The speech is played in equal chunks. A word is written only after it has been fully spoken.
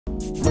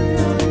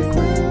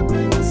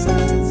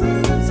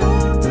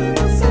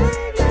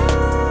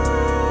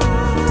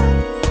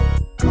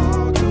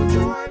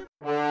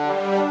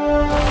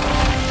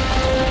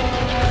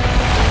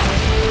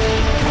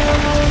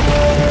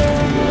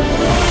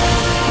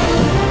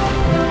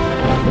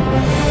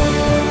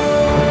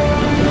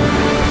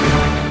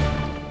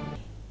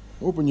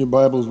Open your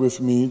Bibles with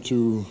me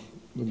to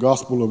the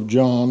Gospel of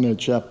John at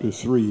chapter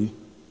 3,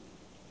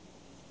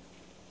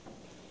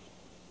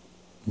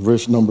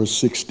 verse number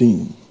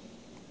 16.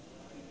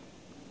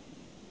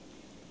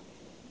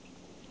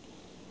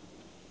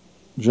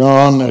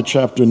 John at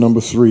chapter number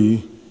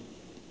 3,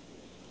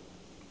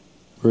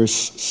 verse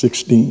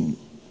 16.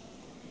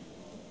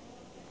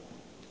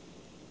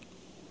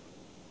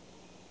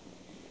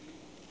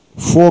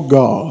 For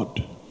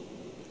God,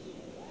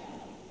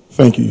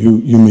 thank you,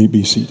 you may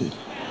be seated.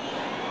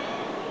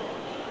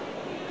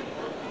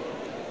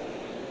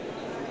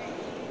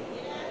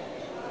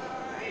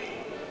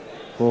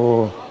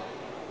 For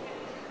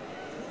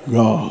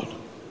God.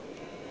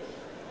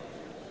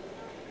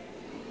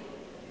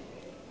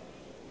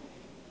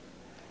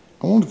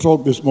 I want to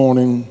talk this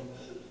morning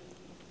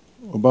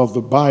about the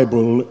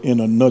Bible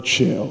in a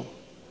nutshell.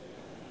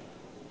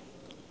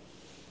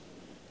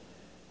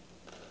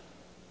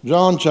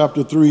 John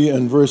chapter 3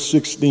 and verse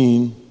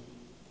 16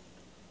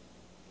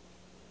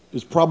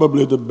 is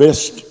probably the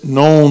best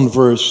known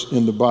verse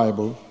in the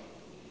Bible.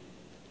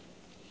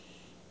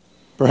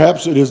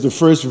 Perhaps it is the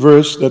first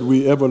verse that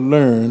we ever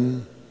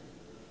learn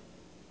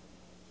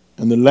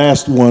and the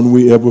last one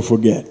we ever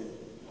forget.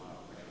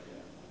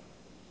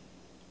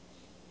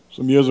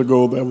 Some years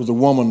ago, there was a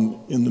woman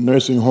in the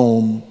nursing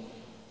home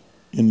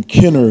in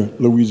Kenner,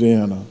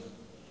 Louisiana,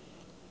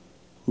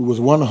 who was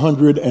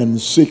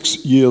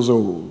 106 years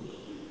old.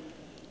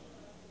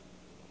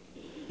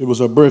 It was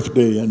her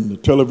birthday, and the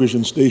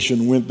television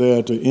station went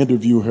there to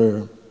interview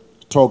her,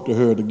 to talk to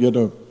her, to get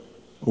a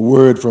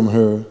word from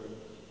her.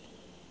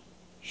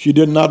 She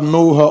did not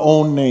know her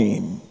own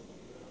name.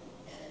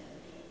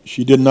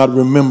 She did not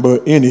remember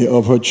any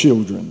of her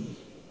children.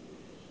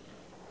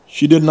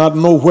 She did not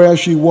know where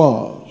she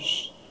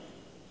was.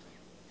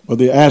 But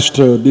they asked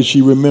her, did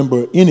she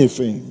remember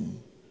anything?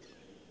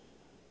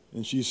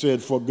 And she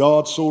said, for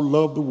God so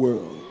loved the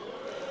world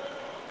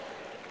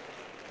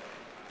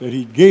that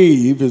he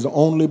gave his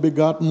only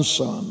begotten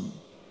Son,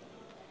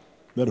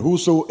 that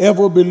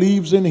whosoever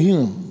believes in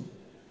him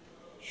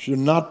should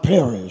not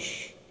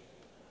perish,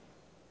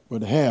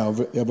 but have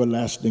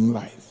everlasting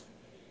life.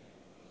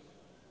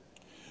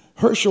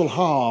 Herschel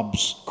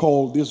Hobbs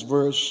called this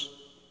verse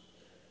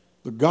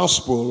the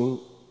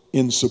gospel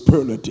in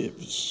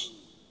superlatives.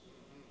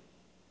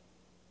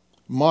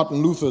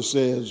 Martin Luther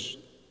says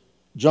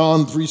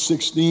John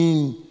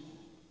 3:16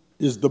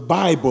 is the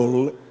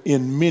Bible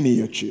in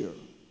miniature.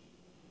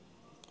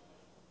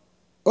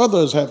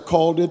 Others have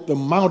called it the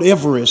Mount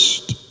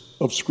Everest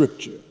of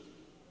Scripture,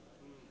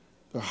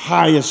 the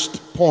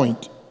highest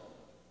point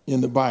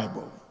in the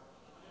Bible.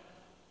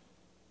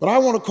 But I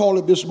want to call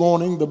it this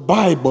morning the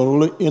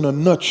Bible in a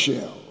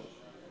nutshell.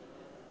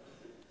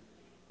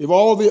 If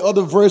all the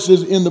other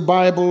verses in the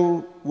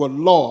Bible were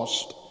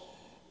lost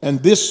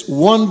and this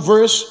one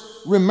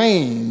verse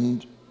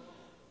remained,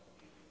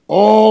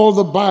 all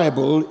the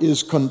Bible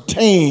is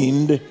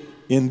contained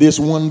in this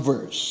one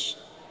verse.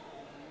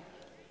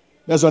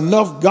 There's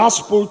enough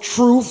gospel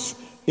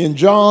truth in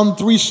John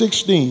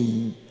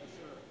 3:16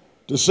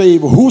 to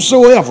save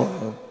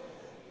whosoever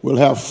will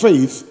have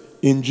faith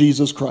in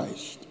Jesus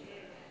Christ.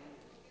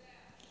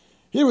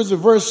 Here is a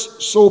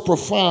verse so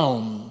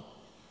profound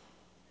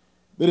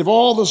that if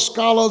all the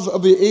scholars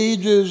of the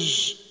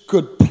ages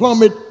could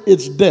plummet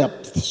its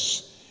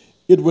depths,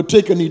 it would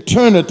take an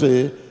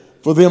eternity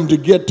for them to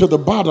get to the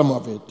bottom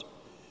of it.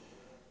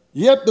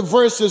 Yet the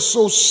verse is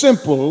so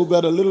simple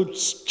that a little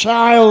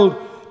child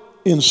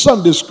in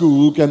Sunday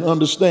school can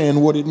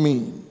understand what it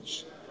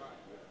means.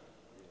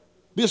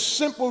 This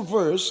simple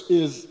verse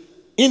is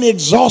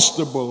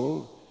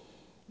inexhaustible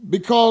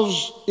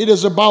because it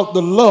is about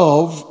the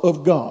love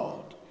of God.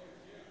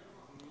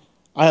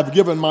 I have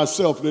given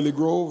myself, Lily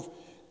Grove,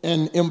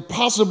 an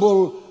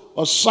impossible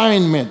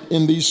assignment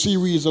in these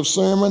series of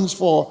sermons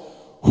for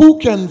who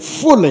can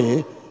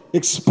fully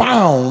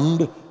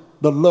expound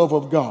the love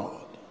of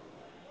God.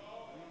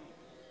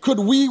 Could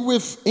we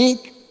with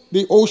ink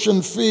the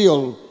ocean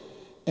fill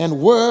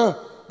and where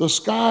the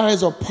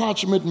skies are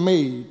parchment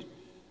made?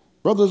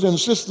 Brothers and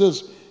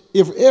sisters,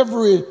 if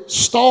every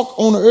stalk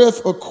on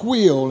earth a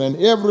quill and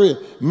every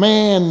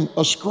man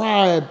a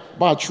scribe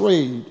by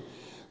trade,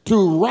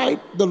 to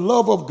write the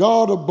love of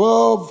God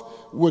above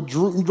would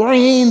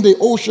drain the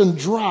ocean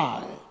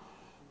dry,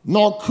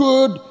 nor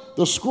could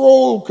the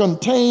scroll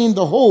contain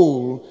the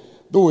whole,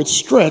 though it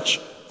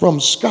stretched from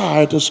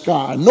sky to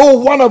sky. No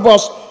one of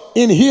us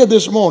in here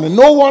this morning,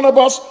 no one of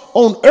us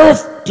on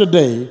earth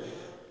today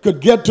could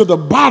get to the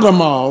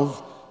bottom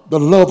of the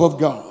love of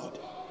God.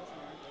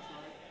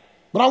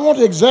 But I want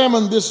to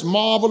examine this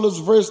marvelous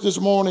verse this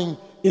morning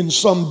in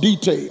some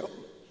detail.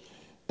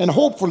 And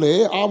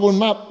hopefully I will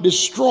not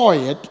destroy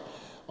it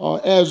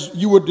as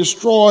you would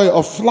destroy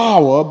a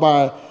flower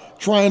by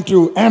trying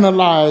to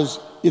analyze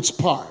its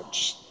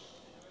parts.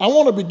 I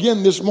want to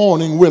begin this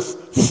morning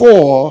with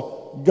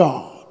for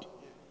God.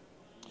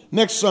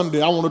 Next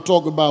Sunday I want to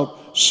talk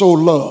about so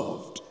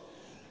loved.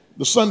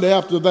 The Sunday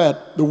after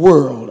that, the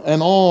world,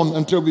 and on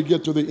until we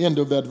get to the end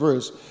of that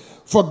verse.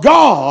 For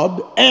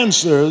God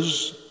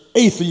answers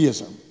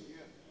atheism.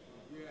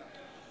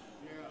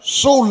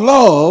 So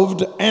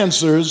loved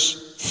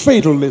answers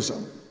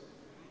fatalism.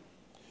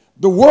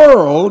 The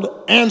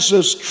world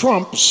answers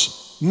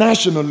Trump's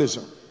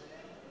nationalism.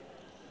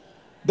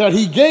 That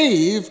he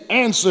gave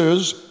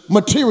answers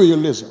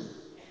materialism.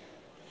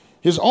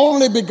 His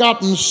only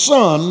begotten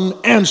son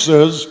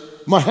answers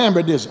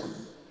Mohammedanism.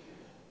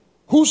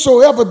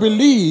 Whosoever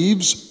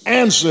believes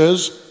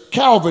answers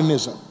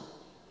Calvinism.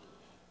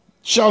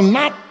 Shall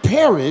not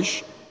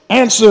perish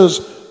answers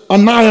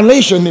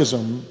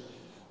annihilationism,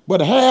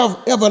 but have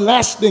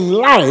everlasting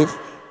life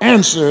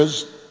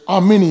answers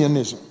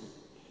Arminianism.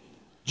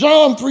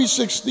 John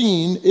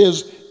 3:16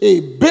 is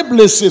a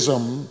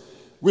biblicism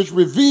which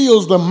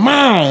reveals the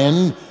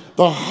mind,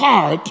 the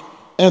heart,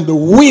 and the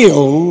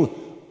will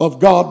of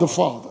God the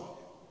Father.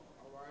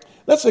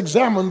 Let's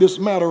examine this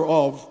matter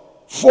of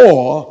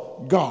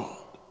for God.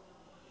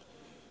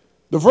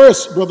 The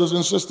verse, brothers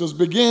and sisters,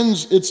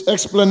 begins its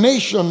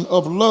explanation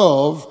of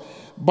love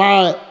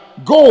by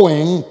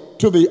going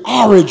to the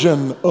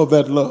origin of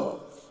that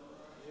love,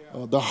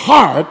 the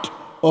heart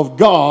of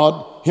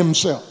God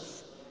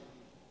himself.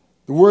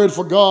 The word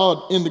for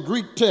God in the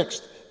Greek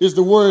text is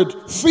the word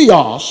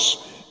theos,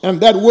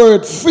 and that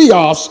word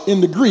theos in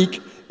the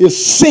Greek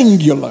is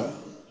singular.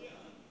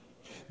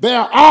 There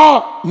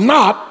are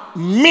not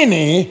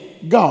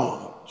many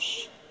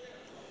gods.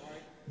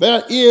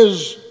 There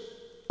is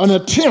an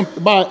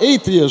attempt by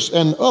atheists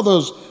and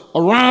others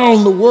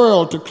around the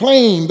world to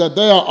claim that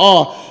there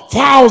are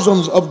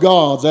thousands of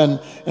gods, and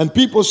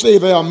people say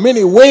there are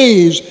many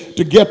ways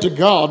to get to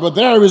God, but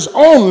there is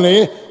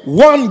only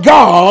one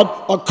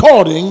God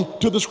according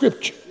to the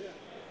scripture.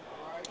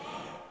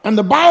 And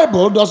the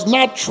Bible does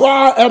not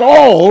try at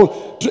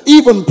all to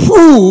even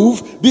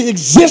prove the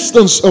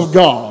existence of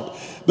God.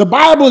 The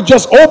Bible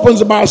just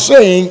opens by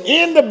saying,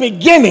 in the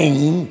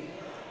beginning,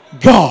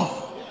 God.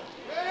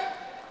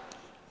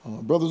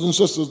 Brothers and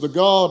sisters, the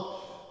God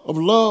of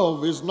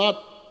love is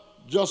not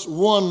just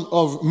one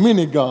of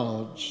many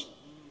gods.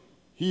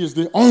 He is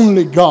the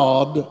only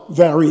God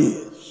there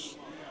is.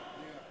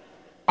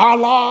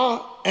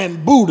 Allah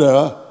and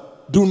Buddha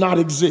do not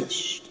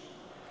exist.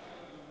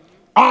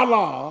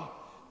 Allah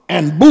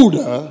and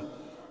Buddha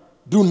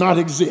do not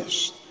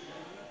exist.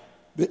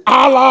 The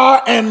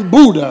Allah and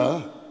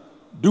Buddha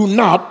do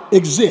not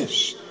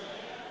exist.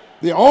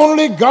 The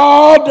only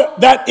God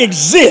that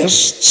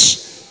exists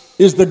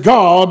is the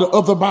God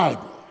of the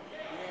Bible.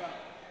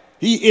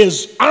 He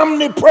is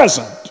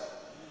omnipresent,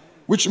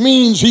 which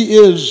means he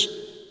is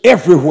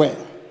everywhere.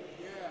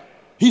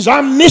 He's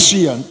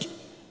omniscient,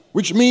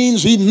 which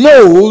means he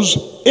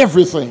knows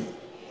everything.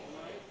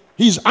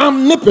 He's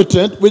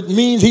omnipotent, which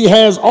means he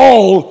has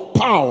all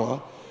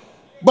power.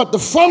 But the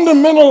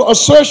fundamental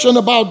assertion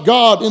about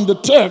God in the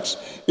text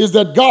is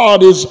that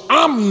God is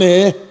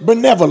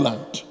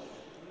omnibenevolent,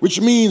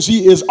 which means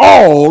he is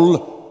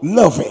all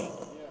loving.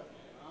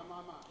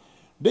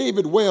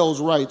 David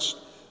Wells writes,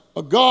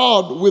 a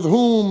God with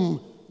whom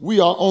we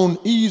are on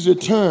easy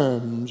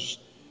terms,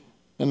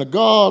 and a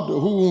God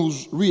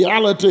whose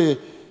reality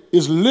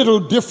is little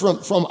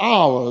different from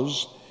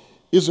ours,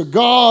 is a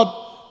God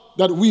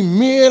that we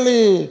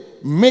merely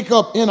make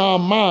up in our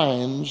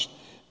minds,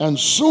 and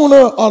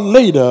sooner or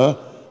later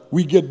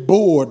we get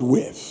bored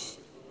with.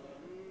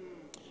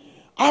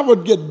 I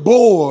would get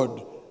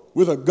bored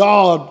with a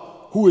God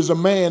who is a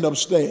man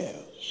upstairs.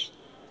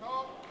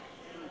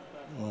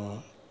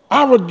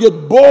 I would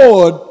get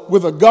bored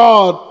with a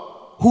God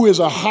who is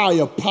a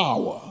higher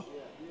power.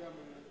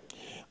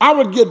 I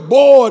would get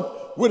bored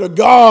with a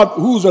God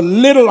who's a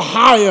little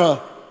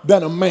higher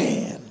than a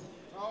man.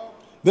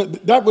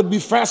 That would be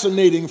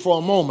fascinating for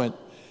a moment.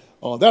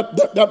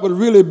 That would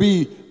really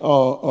be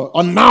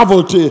a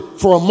novelty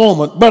for a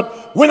moment.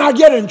 But when I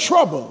get in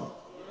trouble,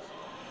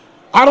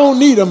 I don't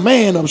need a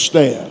man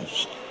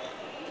upstairs.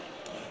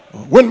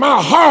 When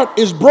my heart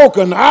is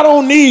broken, I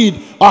don't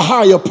need a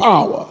higher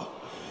power.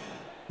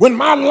 When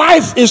my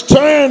life is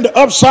turned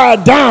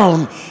upside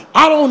down,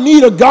 I don't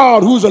need a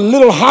God who's a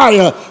little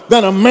higher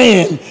than a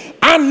man.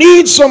 I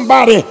need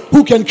somebody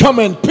who can come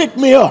and pick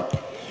me up.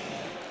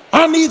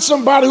 I need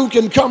somebody who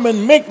can come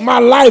and make my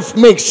life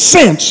make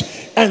sense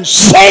and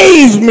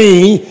save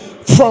me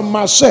from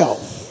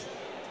myself.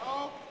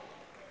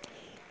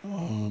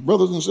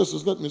 Brothers and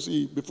sisters, let me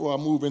see before I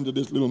move into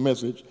this little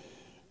message.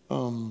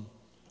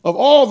 Of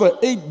all the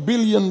 8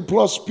 billion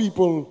plus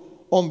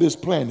people on this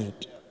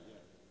planet,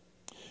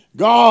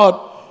 God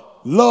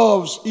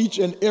loves each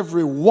and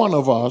every one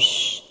of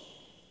us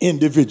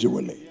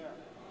individually.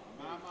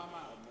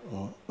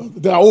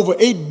 There are over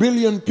 8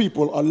 billion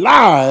people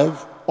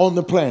alive on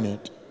the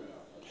planet.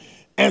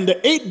 And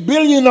the 8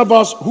 billion of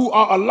us who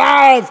are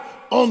alive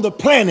on the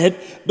planet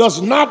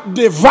does not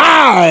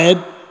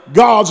divide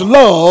God's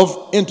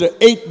love into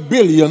 8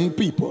 billion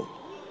people.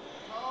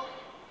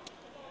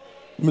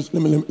 Let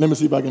me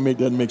see if I can make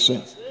that make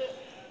sense.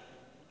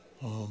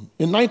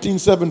 In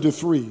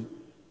 1973,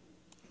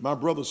 my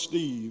brother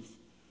Steve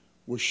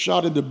was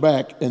shot in the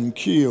back and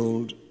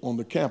killed on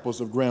the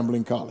campus of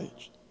Grambling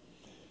College.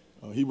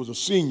 He was a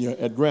senior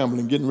at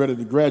Grambling, getting ready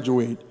to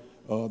graduate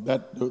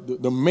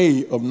the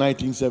May of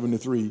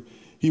 1973.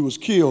 He was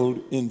killed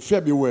in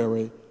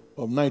February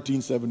of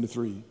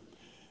 1973.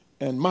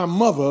 And my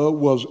mother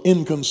was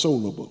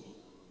inconsolable.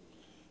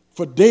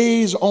 For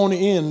days on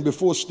end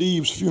before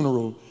Steve's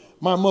funeral,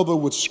 my mother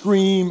would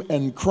scream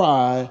and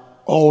cry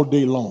all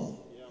day long.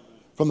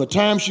 From the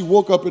time she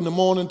woke up in the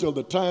morning till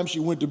the time she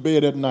went to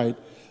bed at night,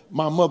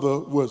 my mother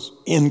was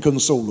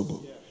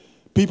inconsolable.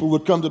 People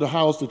would come to the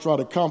house to try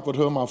to comfort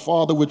her. My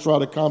father would try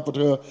to comfort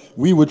her.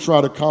 We would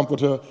try to comfort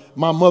her.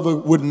 My mother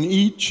wouldn't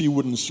eat. She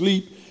wouldn't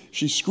sleep.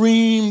 She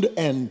screamed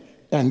and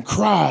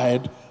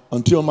cried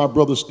until my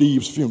brother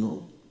Steve's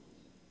funeral.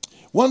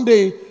 One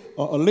day,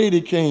 a lady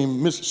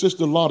came, Miss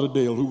Sister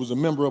Lauderdale, who was a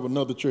member of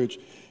another church,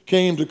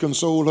 came to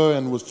console her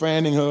and was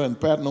fanning her and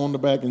patting her on the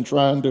back and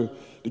trying to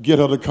get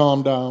her to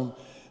calm down.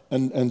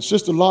 And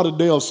Sister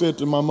Lauderdale said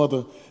to my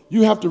mother,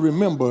 "You have to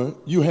remember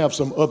you have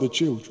some other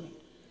children."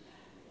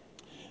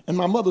 And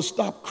my mother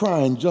stopped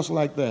crying just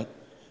like that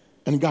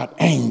and got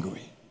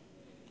angry.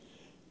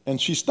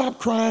 And she stopped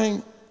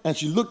crying and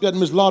she looked at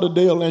Miss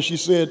Lauderdale and she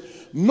said,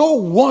 "No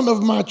one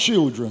of my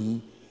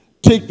children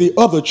take the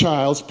other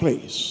child's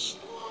place.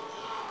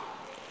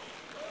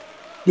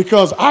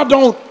 Because I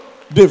don't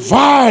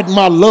divide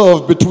my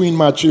love between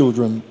my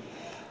children,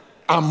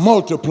 I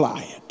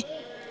multiply it."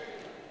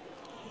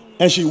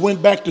 And she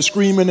went back to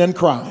screaming and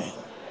crying.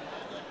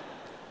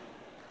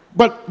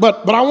 But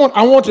I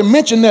want to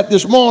mention that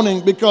this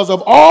morning because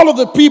of all of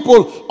the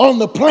people on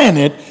the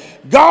planet,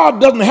 God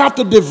doesn't have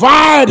to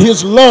divide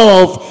his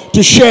love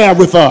to share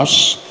with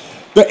us.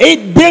 The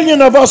 8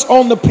 billion of us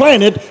on the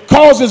planet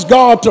causes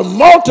God to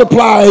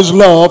multiply his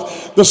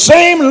love. The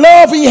same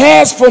love he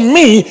has for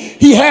me,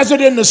 he has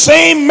it in the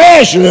same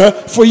measure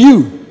for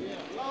you.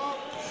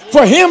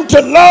 For him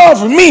to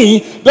love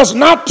me does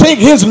not take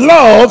his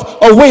love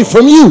away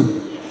from you.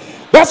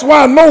 That's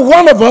why no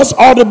one of us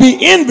ought to be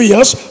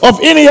envious of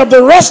any of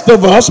the rest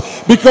of us,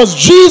 because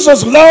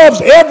Jesus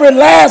loves every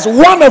last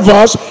one of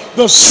us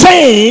the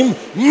same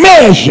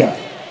measure.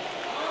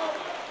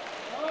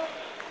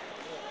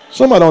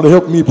 Somebody ought to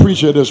help me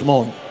preach here this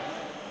morning.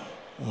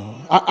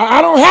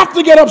 I don't have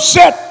to get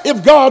upset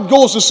if God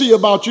goes to see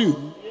about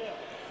you,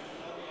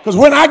 because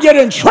when I get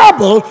in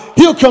trouble,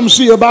 he'll come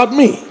see about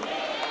me.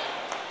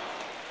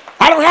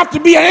 I don't have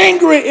to be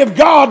angry if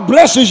God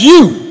blesses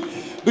you,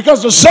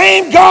 because the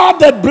same God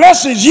that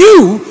blesses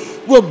you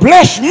will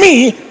bless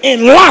me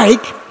in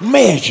like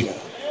measure.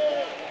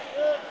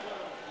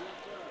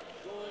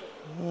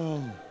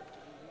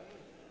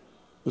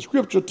 The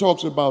scripture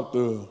talks about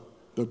the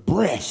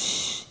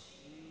breadth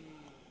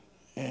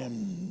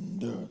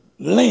and the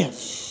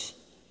length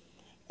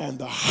and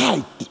the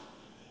height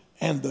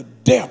and the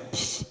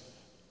depth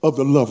of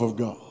the love of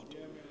God.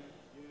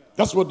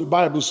 That's what the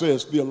Bible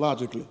says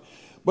theologically.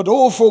 But the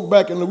old folk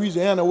back in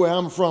Louisiana, where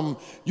I'm from,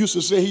 used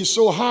to say he's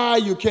so high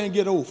you can't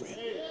get over him.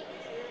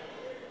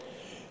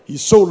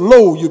 He's so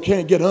low you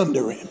can't get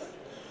under him.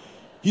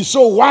 He's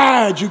so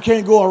wide you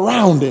can't go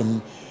around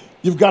him.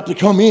 You've got to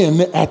come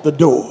in at the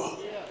door.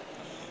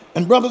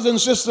 And brothers and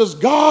sisters,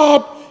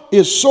 God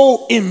is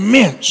so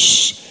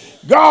immense.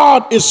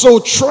 God is so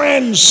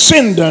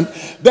transcendent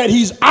that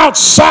he's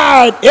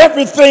outside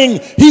everything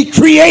he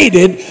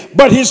created,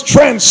 but his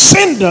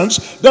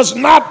transcendence does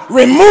not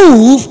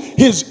remove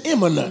his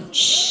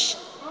immanence.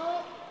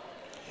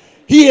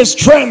 He is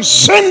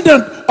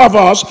transcendent of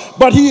us,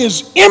 but he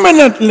is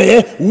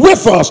immanently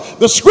with us.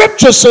 The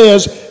scripture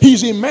says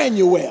he's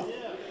Emmanuel,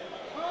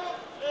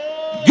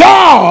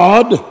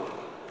 God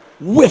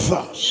with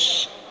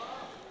us.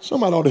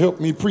 Somebody ought to help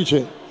me preach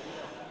it.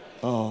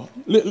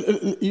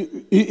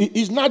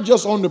 He's not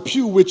just on the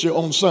pew with you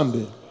on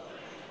Sunday.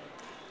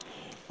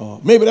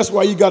 Maybe that's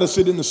why you got to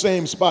sit in the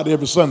same spot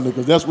every Sunday,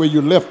 because that's where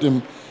you left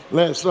him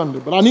last Sunday.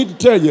 But I need to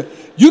tell you,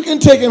 you can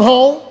take him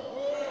home.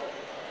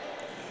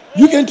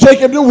 You can take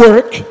him to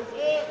work.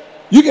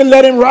 You can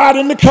let him ride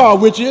in the car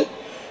with you.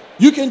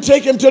 You can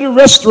take him to the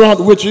restaurant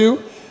with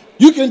you.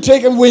 You can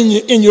take him when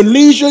you're in your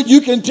leisure.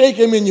 You can take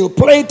him in your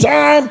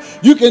playtime.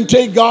 You can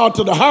take God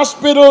to the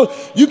hospital.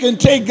 You can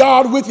take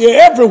God with you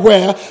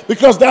everywhere,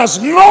 because there's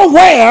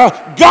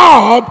nowhere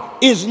God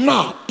is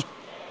not.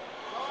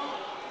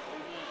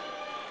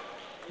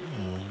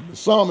 The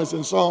psalmist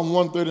in Psalm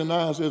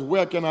 139 says,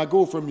 "Where can I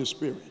go from your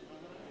spirit?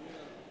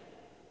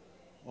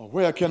 Or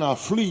where can I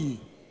flee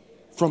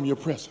from your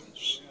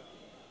presence?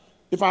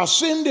 If I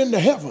ascend into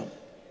heaven,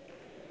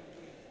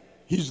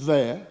 he's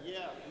there.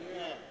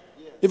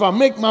 If I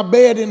make my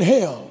bed in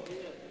hell,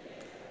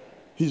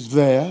 he's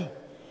there.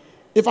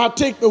 If I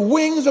take the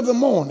wings of the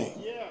morning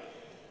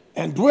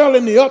and dwell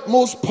in the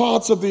utmost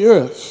parts of the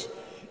earth,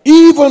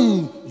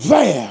 even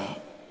there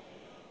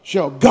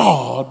shall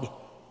God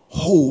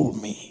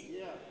hold me."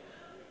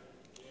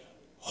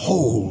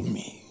 Hold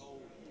me.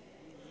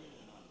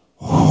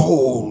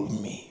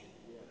 Hold me.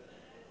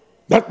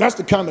 That's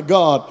the kind of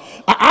God.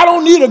 I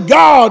don't need a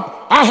God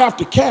I have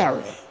to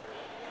carry.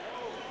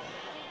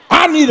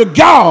 I need a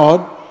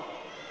God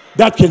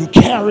that can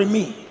carry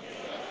me.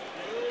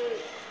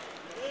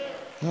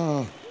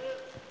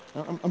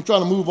 I'm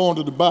trying to move on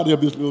to the body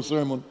of this little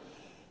sermon,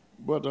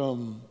 but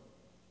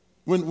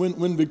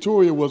when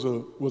Victoria was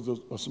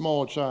a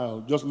small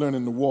child, just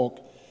learning to walk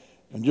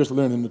and just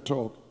learning to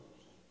talk,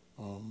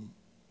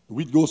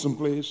 we'd go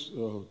someplace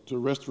to a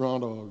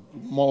restaurant or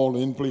mall,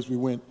 any place we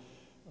went,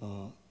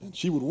 and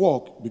she would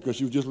walk because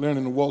she was just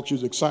learning to walk. She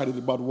was excited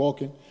about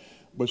walking,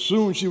 but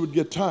soon she would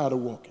get tired of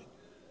walking.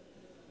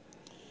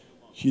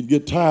 She'd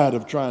get tired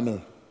of trying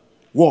to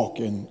walk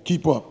and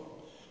keep up.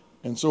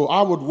 And so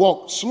I would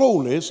walk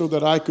slowly so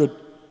that I could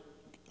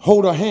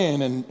hold her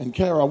hand and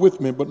carry her with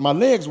me, but my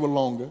legs were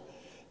longer,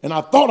 and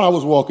I thought I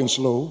was walking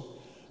slow,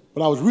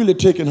 but I was really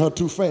taking her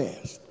too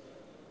fast.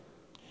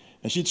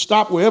 And she'd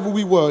stop wherever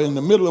we were, in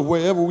the middle of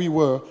wherever we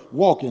were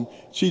walking.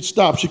 She'd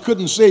stop. She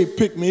couldn't say,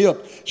 pick me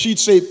up. She'd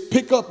say,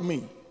 pick up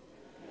me.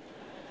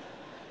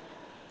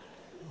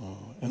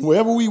 And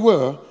wherever we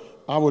were,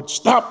 I would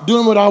stop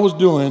doing what I was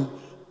doing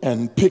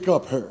and pick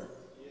up her.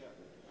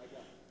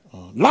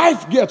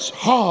 Life gets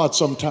hard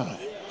sometimes.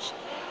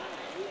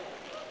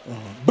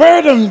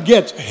 Burden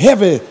gets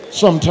heavy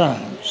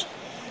sometimes.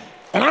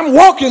 And I'm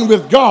walking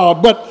with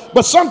God,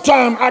 but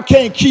sometimes I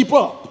can't keep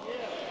up.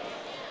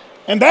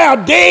 And there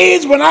are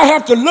days when I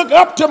have to look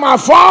up to my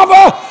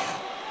Father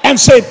and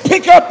say,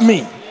 pick up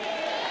me.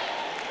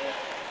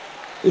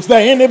 Is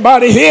there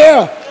anybody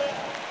here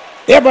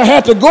ever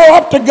had to go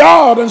up to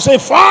God and say,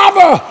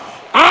 Father,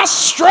 I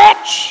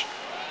stretch?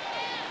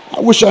 I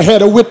wish I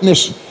had a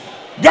witness.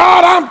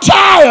 God, I'm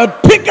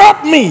tired. Pick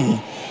up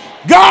me.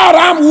 God,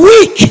 I'm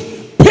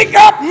weak. Pick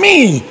up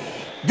me.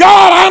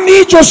 God, I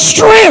need your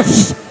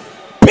strength.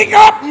 Pick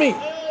up me.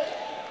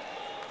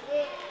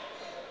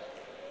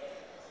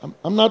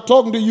 I'm not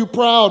talking to you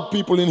proud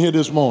people in here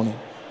this morning.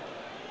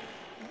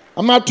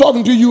 I'm not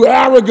talking to you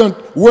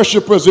arrogant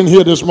worshipers in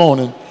here this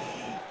morning.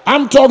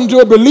 I'm talking to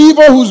a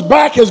believer whose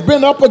back has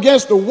been up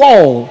against the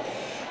wall,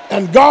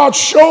 and God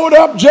showed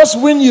up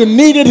just when you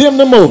needed him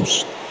the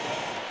most.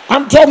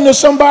 I'm talking to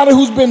somebody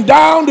who's been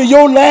down to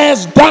your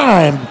last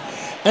dime,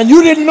 and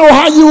you didn't know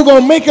how you were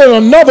going to make it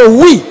another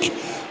week.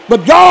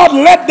 But God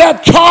let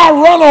that car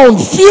run on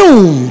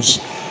fumes.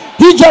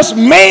 He just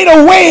made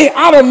a way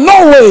out of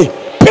no way.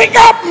 Pick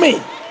up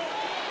me.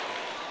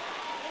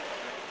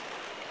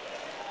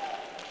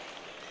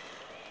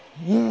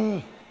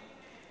 Yeah.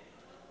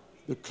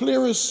 The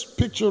clearest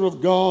picture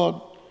of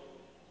God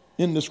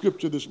in the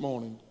scripture this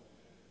morning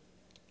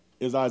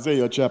is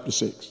Isaiah chapter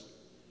 6.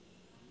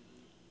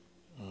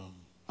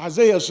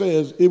 Isaiah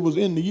says it was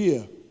in the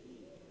year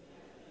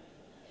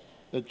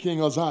that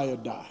King Uzziah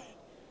died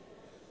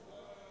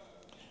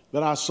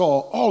that I saw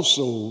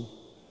also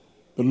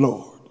the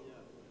Lord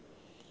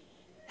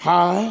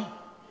high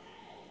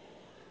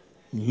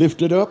and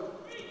lifted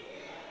up.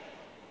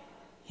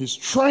 His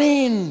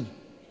train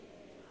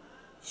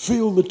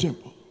filled the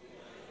temple.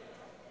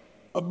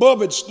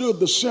 Above it stood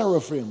the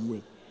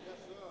seraphim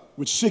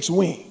with 6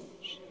 wings.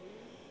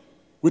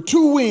 With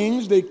 2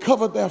 wings they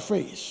covered their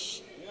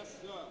face.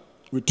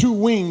 With 2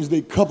 wings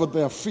they covered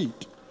their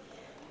feet.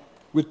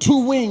 With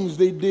 2 wings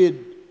they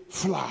did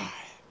fly.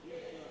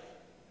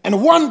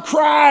 And one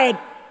cried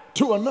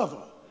to another,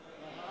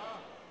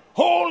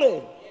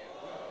 holy,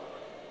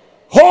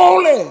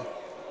 holy,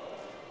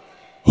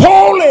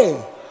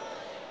 holy.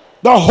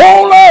 The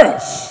whole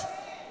earth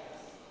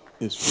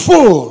is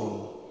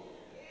full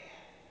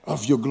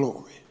of your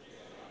glory.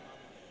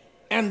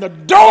 And the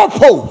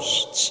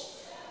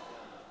doorposts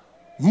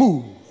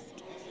moved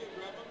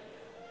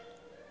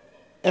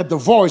at the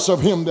voice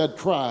of him that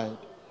cried,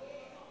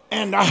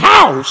 and the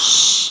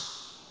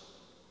house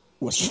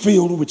was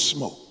filled with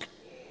smoke.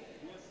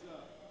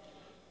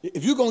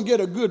 If you're going to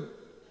get a good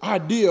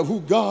idea of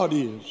who God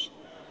is,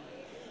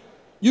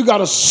 you got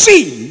to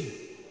see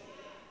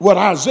what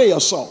Isaiah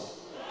saw.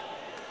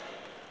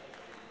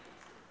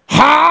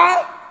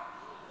 High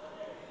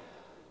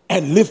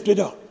and lifted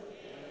up.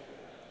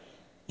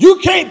 You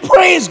can't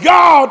praise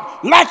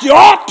God like you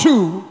ought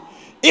to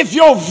if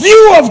your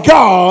view of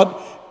God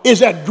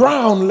is at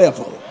ground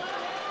level.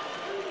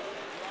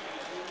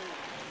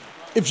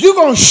 If you're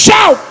going to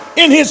shout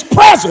in his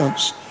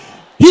presence,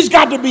 he's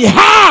got to be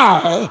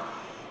high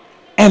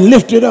and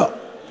lifted up.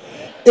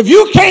 If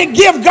you can't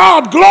give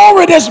God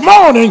glory this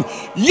morning,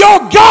 your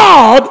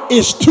God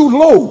is too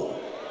low.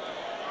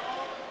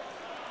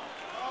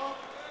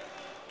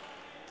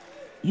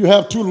 You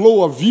have too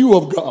low a view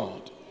of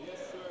God.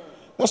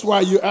 That's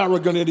why you're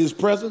arrogant in his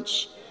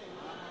presence,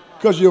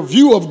 because your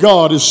view of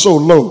God is so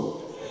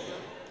low.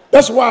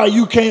 That's why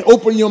you can't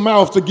open your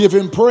mouth to give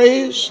him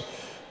praise,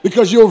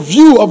 because your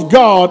view of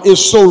God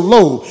is so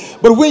low.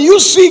 But when you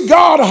see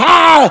God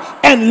high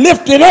and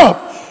lifted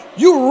up,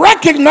 you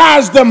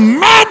recognize the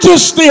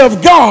majesty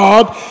of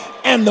God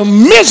and the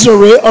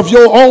misery of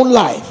your own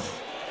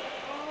life.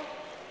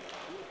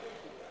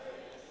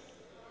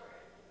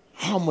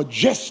 How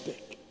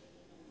majestic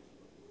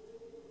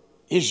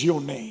is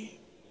your name,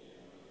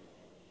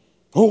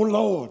 oh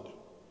Lord,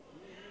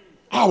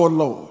 our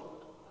Lord.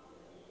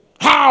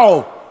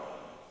 How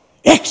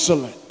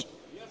excellent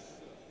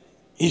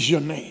is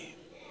your name.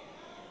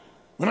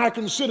 When I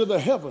consider the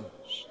heavens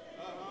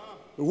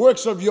the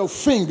works of your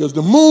fingers,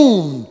 the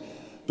moon,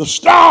 the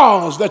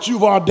stars that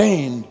you've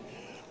ordained.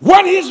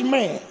 What is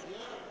man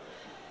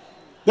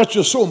that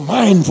you're so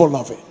mindful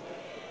of it?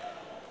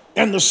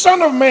 And the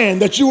Son of Man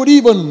that you would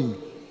even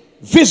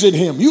visit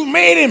him. You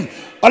made him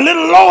a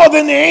little lower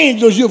than the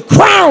angels. You've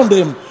crowned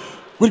him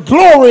with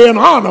glory and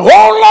honor.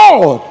 Oh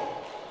Lord,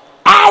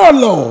 our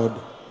Lord,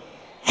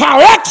 how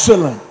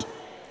excellent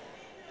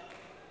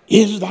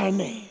is thy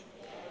name.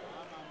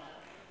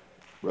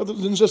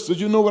 Brothers and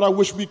sisters, you know what I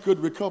wish we could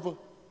recover?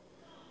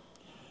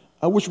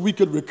 I wish we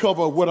could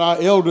recover what our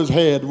elders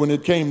had when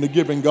it came to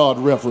giving God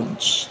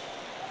reverence,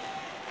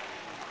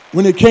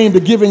 when it came to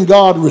giving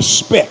God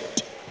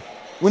respect,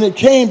 when it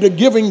came to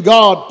giving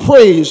God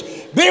praise.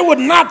 They would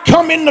not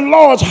come in the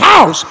Lord's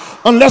house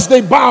unless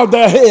they bowed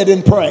their head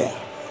in prayer.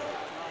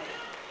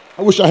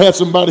 I wish I had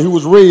somebody who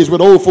was raised with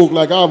old folk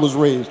like I was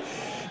raised.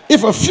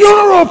 If a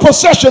funeral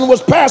procession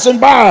was passing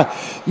by,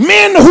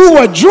 men who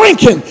were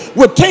drinking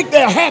would take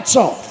their hats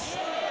off.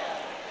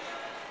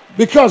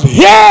 Because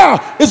here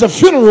is a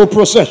funeral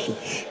procession.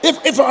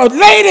 If a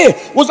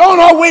lady was on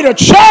her way to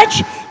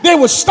church, they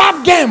would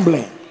stop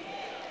gambling.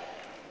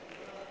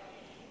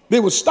 They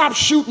would stop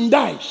shooting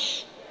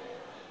dice.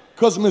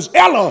 Because Miss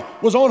Ella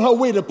was on her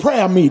way to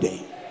prayer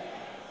meeting.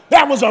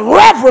 That was a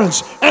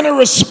reverence and a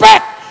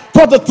respect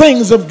for the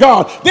things of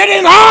God. They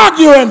didn't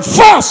argue and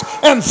fuss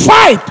and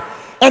fight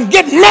and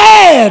get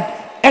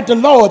mad at the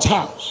Lord's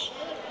house.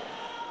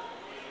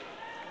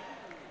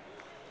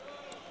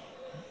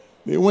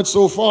 They went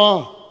so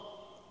far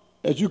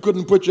as you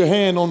couldn't put your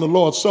hand on the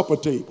Lord's supper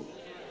table.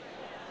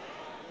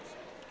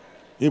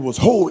 It was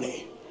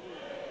holy.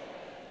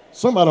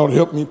 Somebody ought to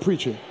help me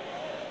preach it.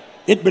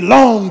 It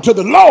belonged to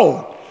the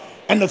Lord.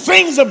 And the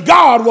things of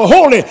God were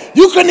holy.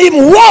 You couldn't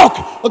even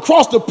walk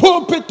across the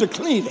pulpit to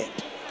clean it.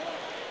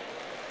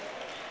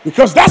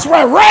 Because that's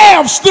where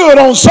Rav stood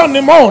on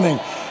Sunday morning.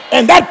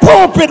 And that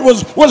pulpit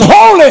was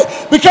holy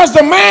because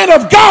the man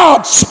of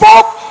God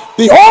spoke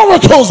the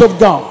oracles of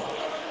God.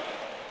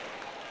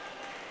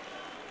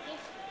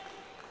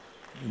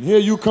 And here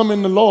you come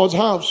in the Lord's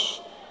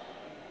house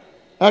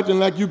acting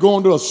like you're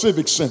going to a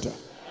civic center.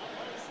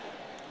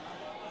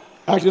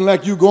 Acting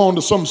like you're going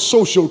to some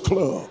social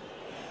club.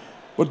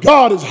 But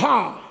God is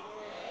high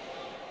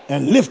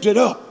and lifted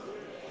up,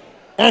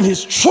 and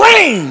his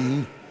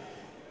train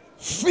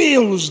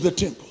fills the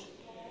temple.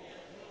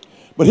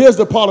 But here's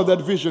the part of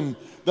that vision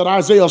that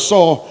Isaiah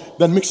saw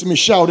that makes me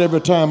shout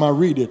every time I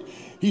read it.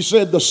 He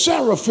said, the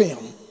seraphim,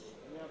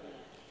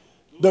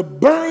 the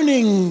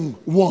burning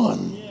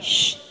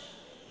ones,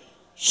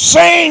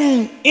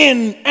 sang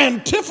in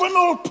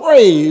antiphonal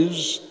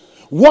praise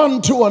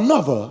one to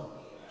another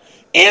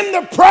in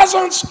the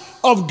presence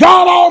of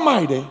God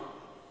Almighty.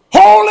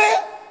 Holy,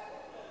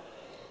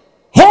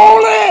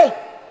 holy,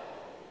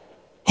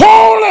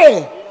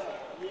 holy.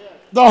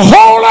 The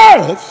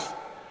whole earth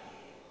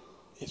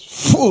is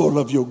full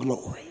of your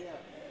glory.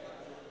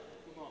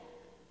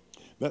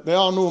 There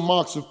are no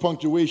marks of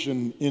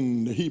punctuation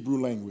in the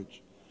Hebrew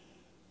language.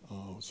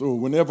 So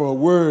whenever a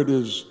word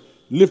is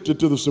lifted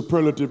to the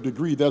superlative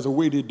degree, there's a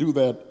way to do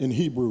that in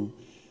Hebrew.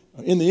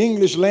 In the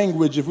English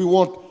language, if we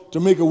want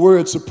to make a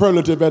word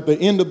superlative at the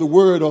end of the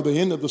word or the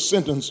end of the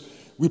sentence,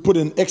 we put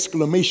an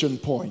exclamation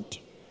point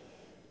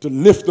to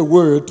lift the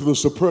word to the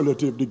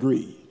superlative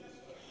degree.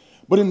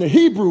 But in the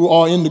Hebrew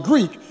or in the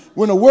Greek,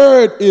 when a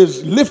word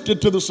is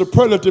lifted to the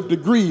superlative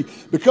degree,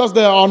 because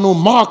there are no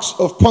marks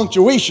of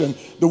punctuation,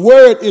 the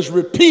word is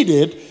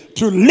repeated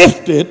to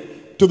lift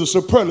it to the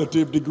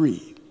superlative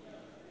degree.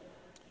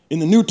 In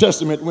the New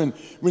Testament,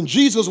 when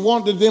Jesus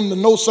wanted them to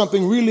know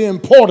something really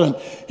important,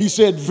 he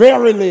said,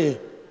 verily,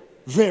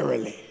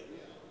 verily.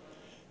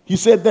 He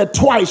said that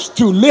twice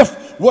to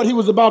lift what he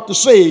was about to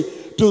say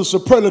to the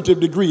superlative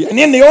degree. And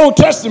in the Old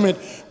Testament,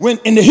 when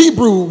in the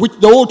Hebrew, which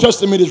the Old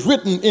Testament is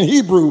written in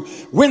Hebrew,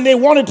 when they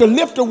wanted to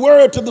lift a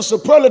word to the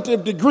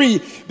superlative degree,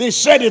 they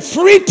said it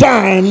 3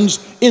 times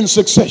in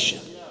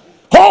succession.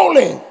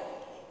 Holy,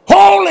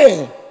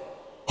 holy,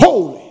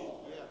 holy.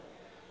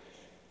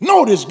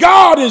 Notice,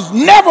 God is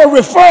never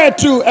referred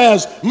to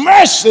as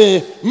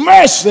mercy,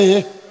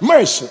 mercy,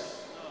 mercy.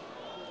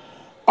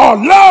 Or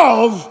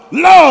love,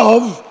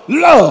 love,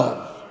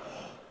 love.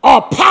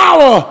 Or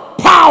power,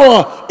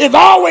 power. Is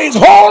always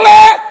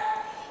holy,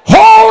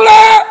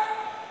 holy,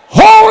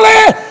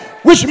 holy,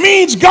 which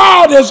means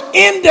God is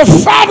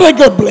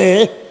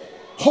indefatigably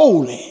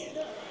holy.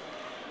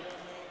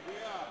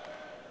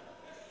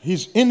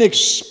 He's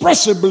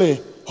inexpressibly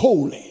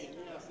holy.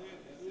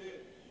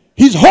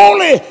 He's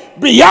holy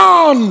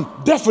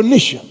beyond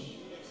definition.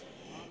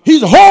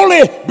 He's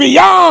holy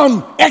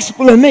beyond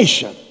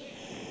explanation.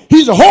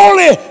 He's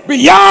holy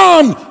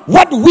beyond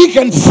what we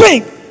can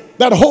think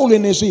that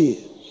holiness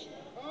is.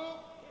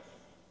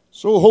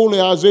 So holy,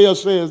 Isaiah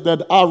says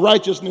that our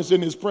righteousness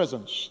in his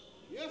presence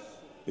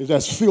is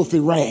as filthy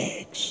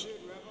rags.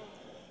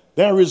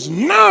 There is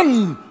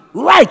none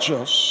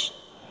righteous,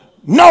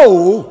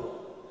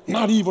 no,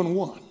 not even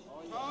one.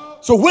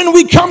 So when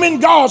we come in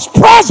God's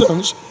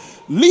presence,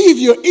 leave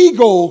your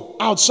ego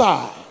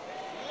outside.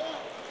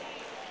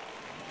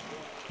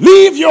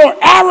 Leave your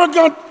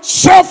arrogant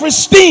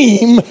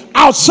self-esteem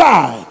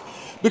outside,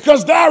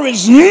 because there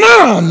is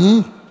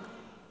none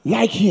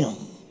like him.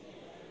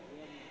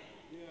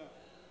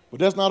 But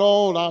that's not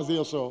all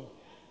Isaiah saw.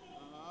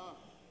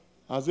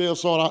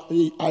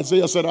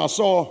 Isaiah said, I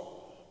saw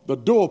the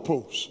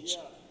doorposts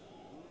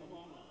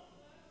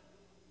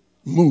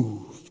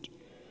moved.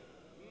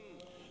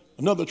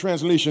 Another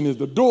translation is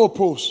the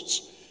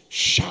doorposts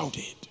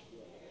shouted.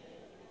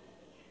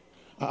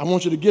 I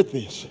want you to get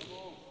this.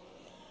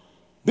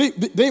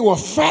 They were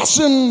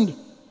fastened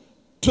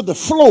to the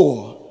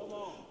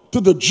floor,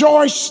 to the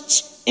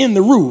joists in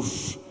the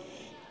roof,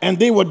 and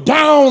they were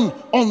down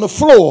on the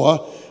floor,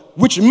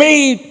 which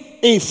made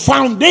a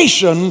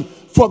foundation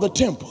for the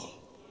temple.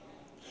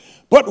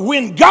 But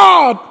when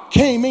God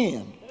came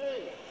in,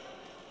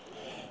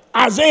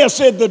 Isaiah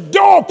said the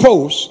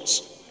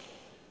doorposts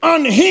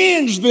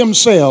unhinged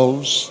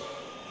themselves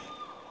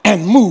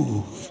and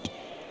moved.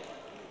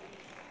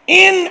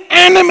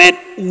 Inanimate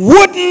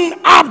wooden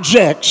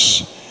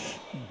objects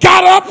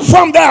got up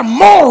from their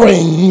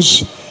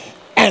moorings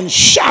and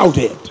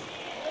shouted.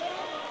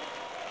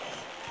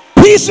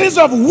 Pieces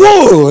of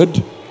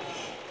wood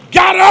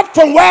got up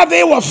from where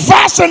they were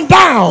fastened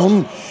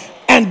down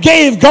and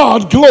gave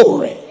God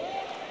glory.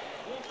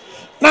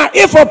 Now,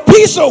 if a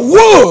piece of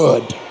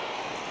wood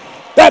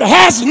that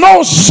has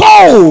no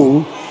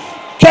soul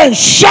can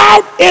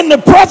shout in the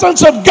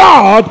presence of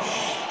God,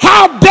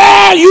 how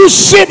dare you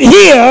sit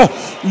here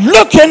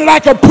looking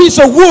like a piece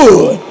of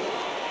wood?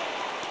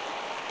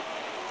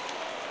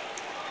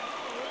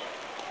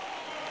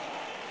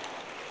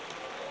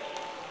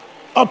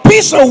 A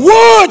piece of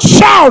wood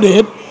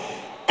shouted,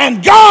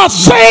 and God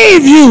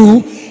saved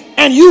you,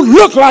 and you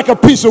look like a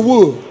piece of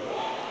wood.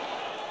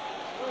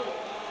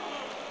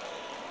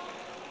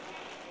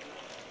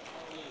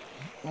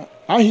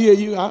 I hear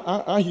you.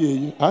 I hear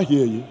you. I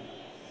hear you.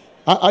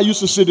 I used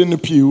to sit in the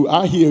pew.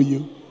 I hear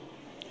you.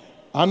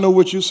 I know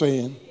what you're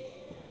saying.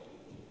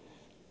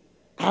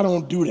 I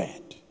don't do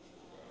that.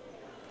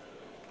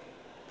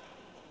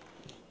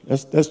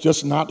 That's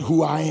just not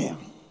who I am.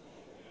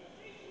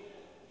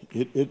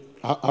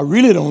 I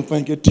really don't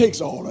think it takes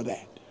all of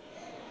that.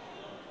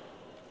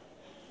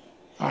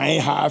 I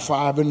ain't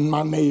high-fiving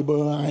my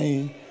neighbor.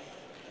 I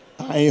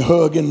ain't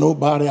hugging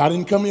nobody. I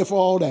didn't come here for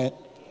all that.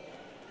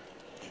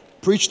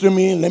 Preach to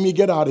me and let me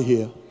get out of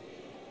here.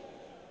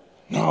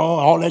 No,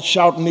 all that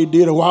shouting they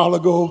did a while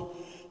ago.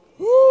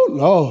 Oh,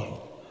 Lord.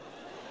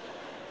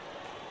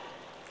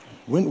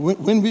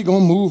 When we going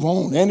to move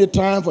on? Any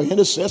time for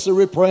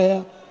intercessory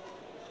prayer?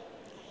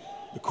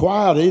 The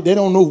choir, they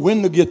don't know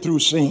when to get through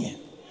singing.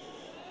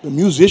 The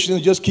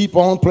musicians just keep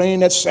on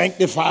playing that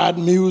sanctified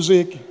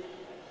music.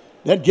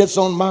 That gets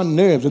on my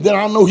nerves. And then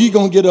I know he's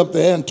going to get up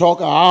there and talk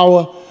an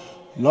hour.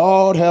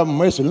 Lord have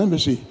mercy. Let me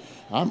see.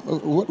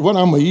 What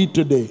I'm going to eat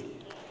today.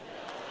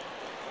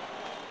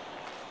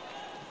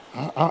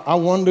 I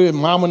wonder if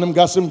mama and them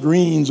got some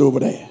greens over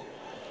there.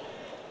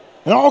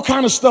 And all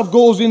kind of stuff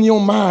goes in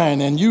your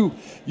mind, and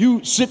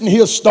you sitting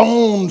here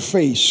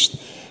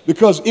stone-faced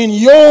because in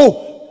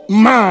your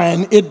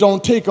mind it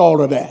don't take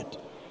all of that.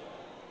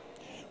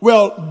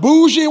 Well,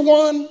 bougie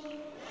one,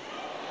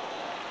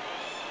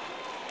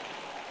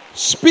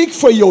 speak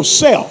for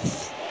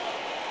yourself.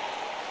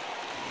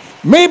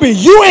 Maybe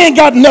you ain't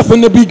got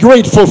nothing to be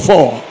grateful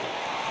for.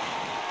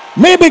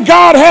 Maybe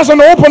God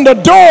hasn't opened the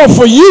door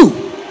for you.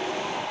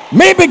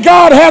 Maybe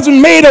God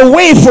hasn't made a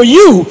way for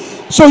you,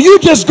 so you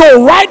just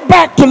go right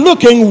back to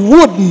looking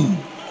wooden.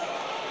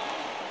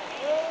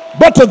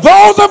 But to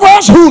those of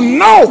us who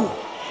know,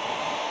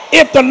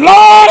 if the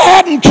Lord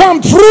hadn't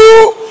come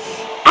through,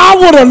 I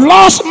would have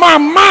lost my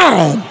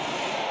mind.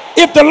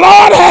 If the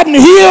Lord hadn't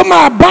healed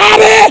my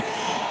body,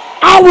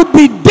 I would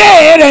be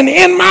dead and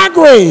in my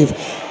grave.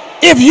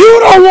 If you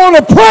don't want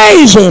to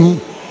praise him,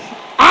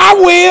 I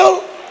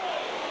will.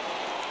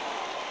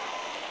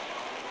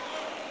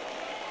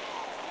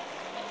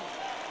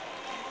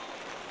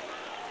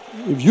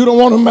 If you don't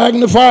want to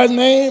magnify his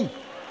name,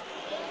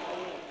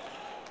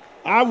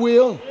 I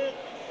will.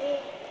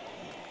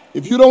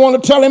 If you don't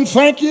want to tell him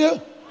thank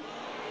you,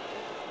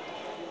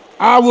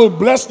 I will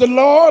bless the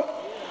Lord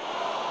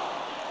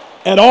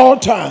at all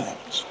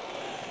times.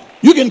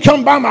 You can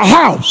come by my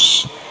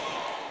house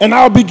and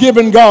I'll be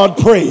giving God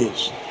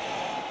praise.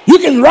 You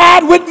can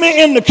ride with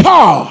me in the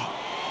car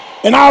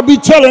and I'll be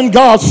telling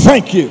God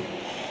thank you.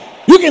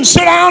 You can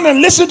sit down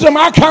and listen to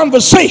my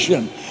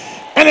conversation,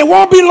 and it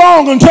won't be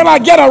long until I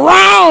get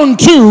around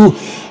to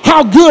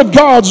how good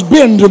God's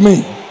been to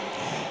me.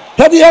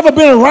 Have you ever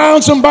been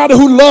around somebody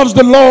who loves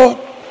the Lord?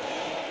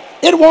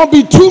 It won't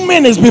be 2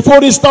 minutes before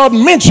they start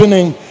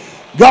mentioning,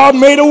 God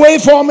made a way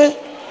for me.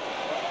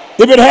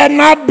 If it had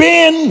not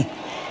been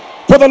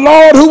for the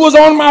Lord who was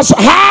on my side,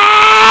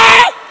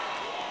 high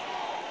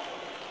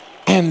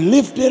and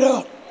lifted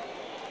up.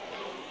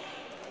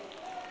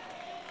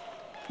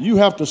 You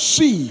have to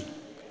see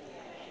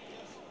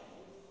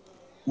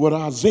what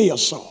Isaiah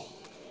saw.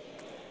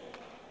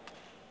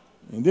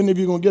 And then if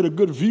you're going to get a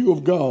good view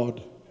of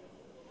God,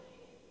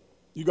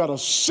 you got to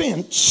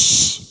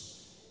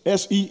sense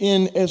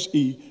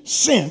S-E-N-S-E,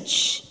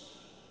 sense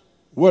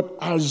what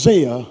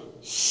Isaiah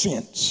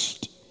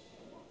sensed.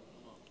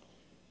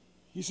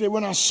 He said,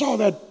 when I saw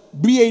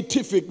that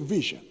beatific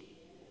vision,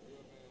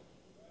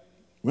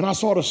 when I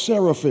saw the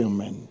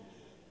seraphim and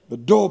the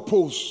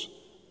doorposts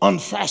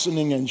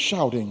unfastening and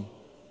shouting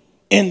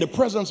in the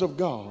presence of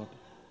God,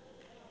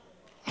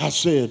 I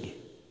said,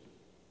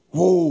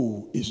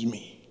 woe is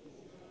me,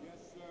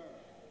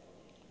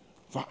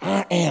 for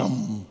I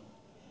am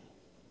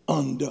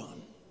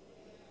undone.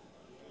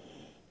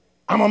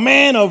 I'm a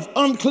man of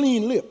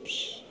unclean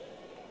lips,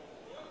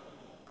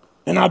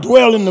 and I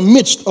dwell in the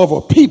midst of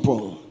a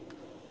people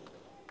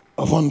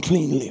of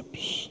unclean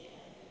lips.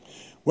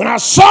 When I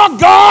saw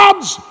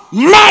God's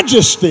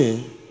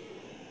majesty,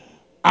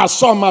 I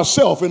saw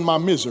myself in my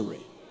misery.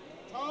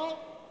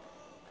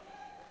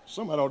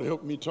 Somebody ought to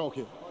help me talk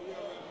here.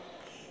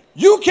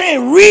 You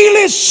can't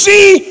really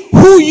see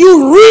who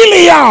you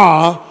really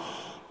are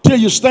till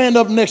you stand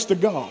up next to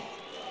God.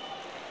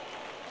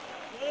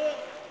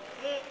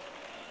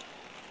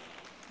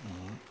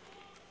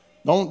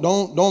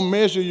 Don't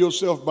measure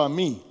yourself by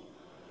me,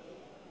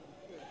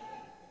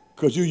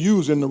 because you're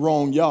using the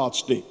wrong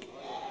yardstick.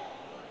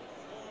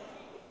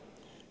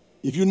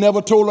 If you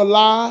never told a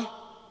lie,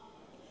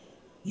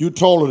 you're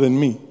taller than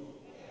me.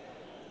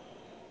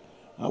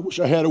 I wish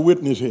I had a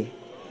witness here.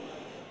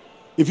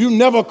 If you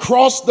never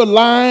crossed the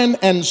line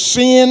and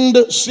sinned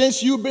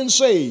since you've been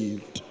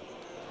saved,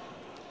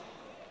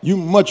 you're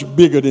much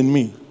bigger than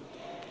me.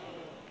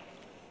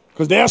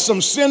 Because there are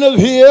some sinners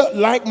here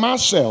like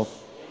myself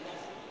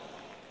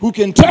who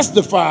can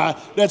testify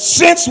that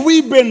since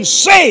we've been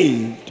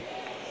saved,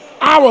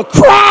 our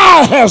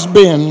cry has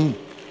been,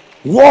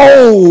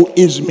 woe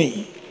is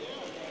me.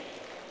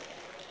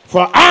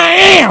 For I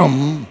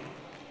am,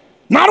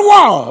 not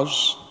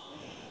was,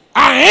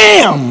 I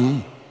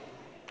am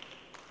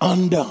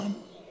undone.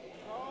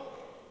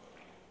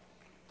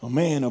 A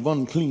man of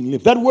unclean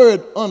lips. That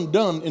word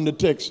undone in the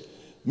text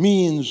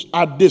means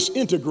I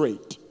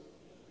disintegrate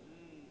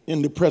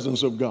in the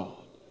presence of God.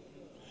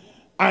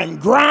 I'm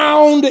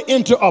ground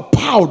into a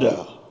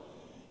powder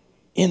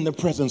in the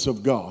presence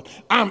of God.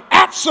 I'm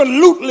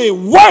absolutely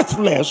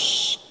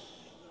worthless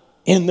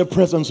in the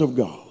presence of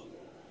God.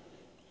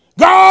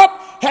 God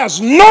has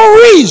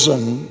no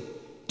reason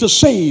to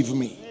save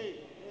me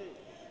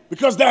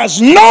because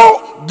there's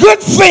no good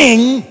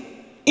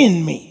thing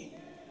in me.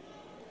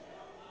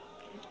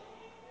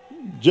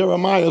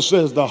 Jeremiah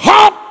says the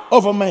heart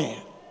of a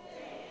man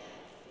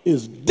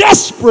is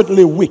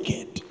desperately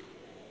wicked.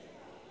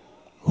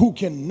 Who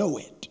can know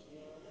it?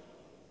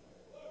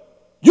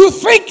 You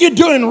think you're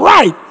doing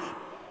right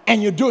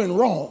and you're doing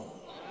wrong.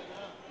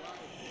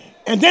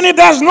 And then if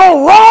there's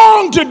no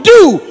wrong to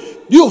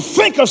do, you'll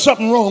think of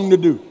something wrong to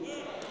do.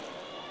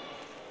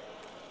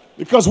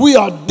 Because we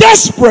are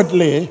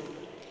desperately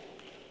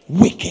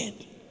wicked.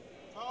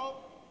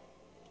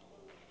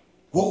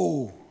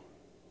 Woe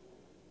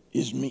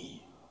is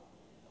me,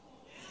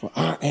 for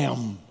I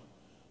am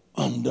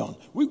undone.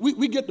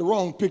 We get the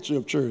wrong picture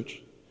of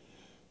church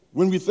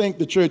when we think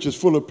the church is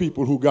full of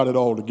people who got it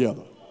all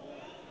together.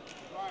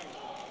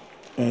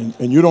 And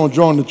you don't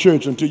join the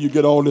church until you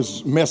get all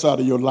this mess out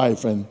of your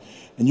life, and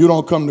you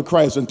don't come to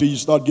Christ until you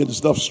start getting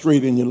stuff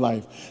straight in your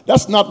life.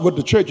 That's not what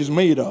the church is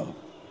made of.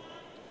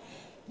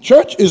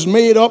 Church is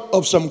made up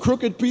of some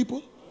crooked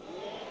people,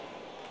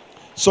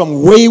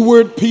 some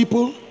wayward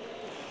people,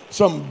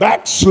 some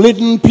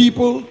backslidden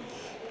people,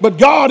 but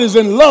God is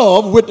in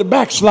love with the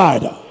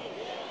backslider.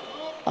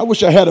 I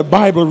wish I had a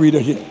Bible reader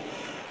here.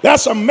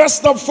 That's some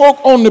messed up folk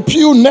on the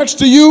pew next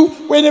to you.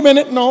 Wait a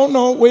minute.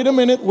 No, wait a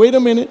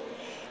minute.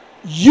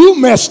 You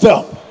messed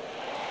up.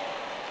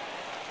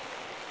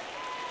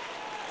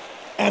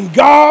 And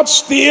God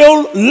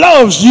still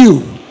loves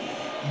you.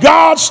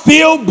 God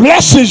still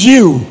blesses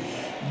you.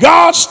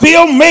 God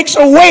still makes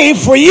a way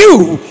for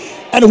you.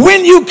 And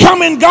when you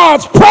come in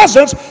God's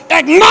presence,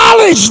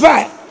 acknowledge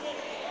that.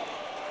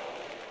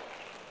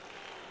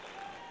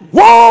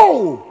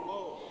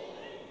 Woe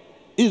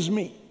is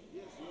me.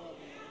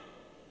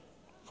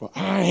 For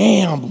I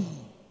am,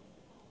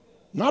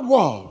 not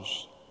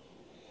was,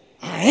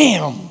 I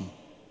am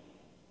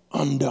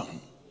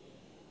undone.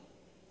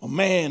 A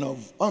man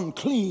of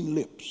unclean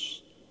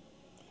lips.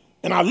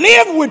 And I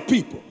live with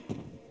people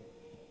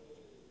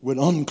with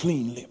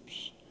unclean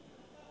lips.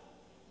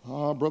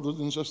 Ah, brothers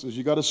and sisters,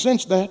 you got to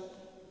sense that.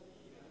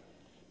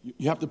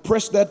 You have to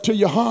press that to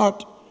your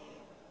heart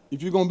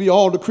if you're going to be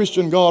all the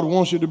Christian God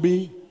wants you to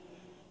be.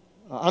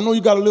 I know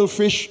you got a little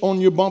fish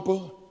on your bumper,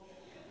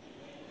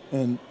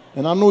 and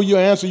I know you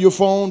answer your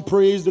phone,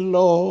 praise the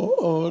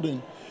Lord,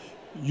 and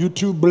you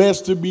too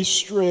blessed to be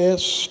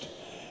stressed,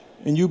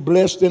 and you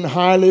blessed and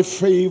highly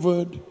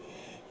favored.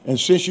 And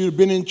since you've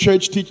been in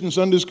church teaching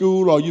Sunday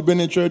school, or you've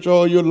been in church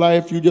all your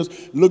life, you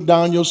just look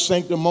down your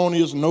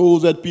sanctimonious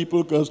nose at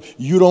people because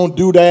you don't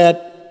do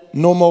that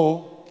no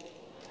more.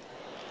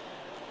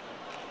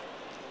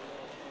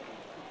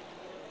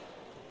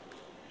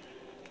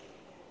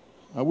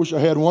 I wish I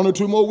had one or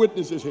two more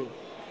witnesses here.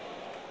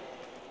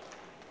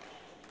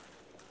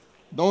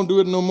 Don't do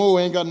it no more.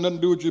 Ain't got nothing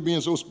to do with you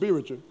being so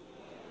spiritual.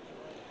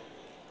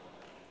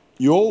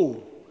 You're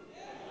old.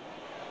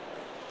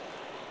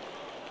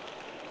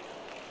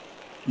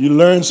 You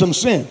learn some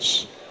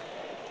sense.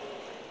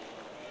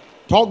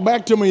 Talk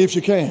back to me if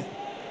you can.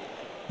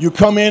 You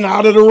come in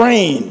out of the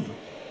rain.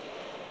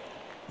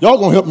 Y'all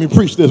gonna help me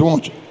preach this,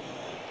 won't you?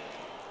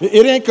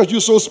 It ain't because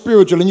you're so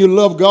spiritual and you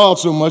love God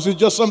so much. It's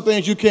just some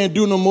things you can't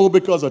do no more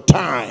because of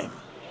time.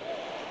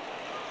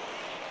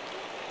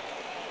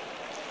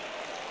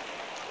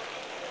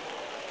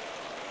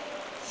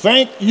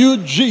 Thank you,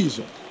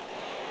 Jesus.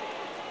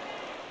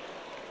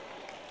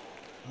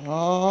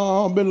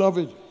 Oh,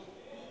 beloved.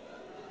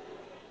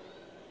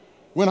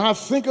 When I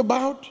think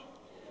about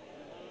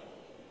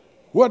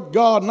what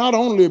God not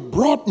only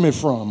brought me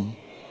from,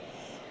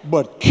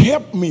 but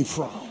kept me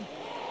from,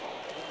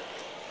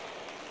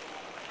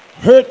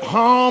 hurt,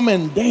 harm,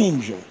 and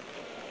danger,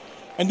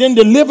 and then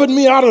delivered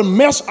me out of the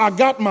mess I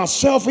got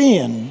myself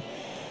in.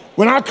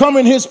 When I come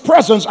in his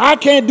presence, I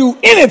can't do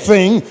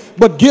anything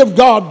but give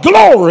God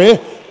glory,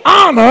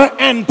 honor,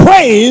 and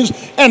praise,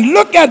 and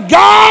look at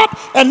God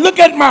and look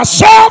at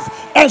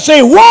myself and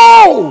say,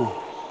 woe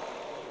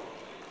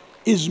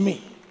is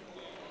me,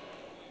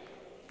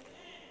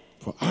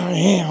 for I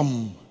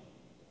am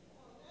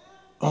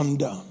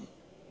undone.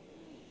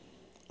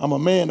 I'm a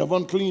man of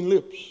unclean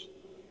lips,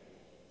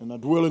 and I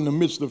dwell in the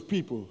midst of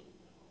people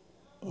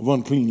of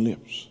unclean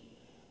lips.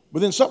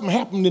 But then something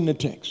happened in the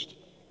text.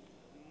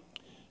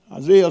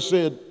 Isaiah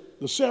said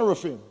the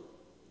seraphim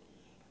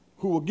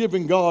who were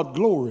giving God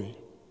glory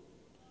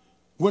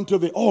went to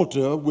the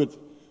altar with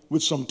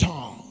some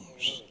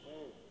tongs.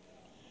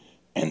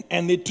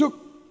 And they took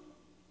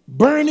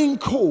burning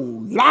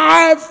coal,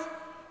 live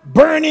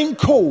burning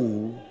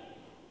coal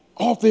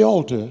off the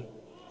altar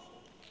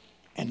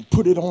and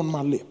put it on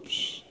my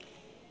lips.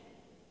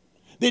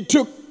 They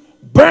took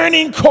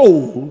burning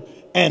coal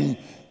and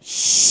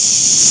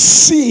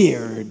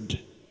seared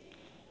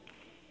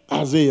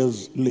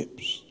Isaiah's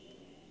lips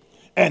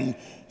and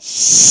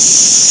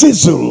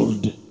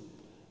sizzled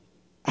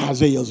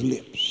Isaiah's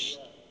lips.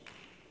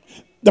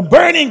 The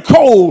burning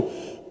coal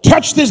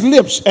touched his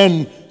lips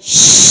and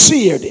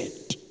seared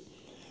it,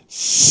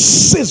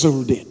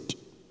 sizzled it.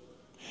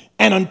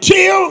 And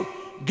until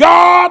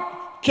God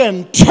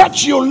can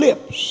touch your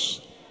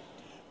lips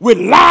with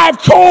live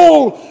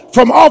coal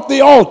from off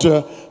the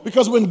altar,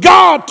 because when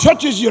God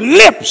touches your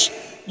lips,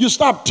 you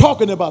stop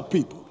talking about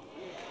people.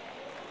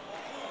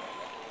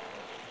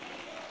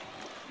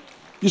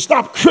 You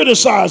stop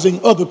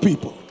criticizing other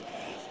people.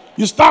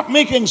 You stop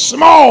making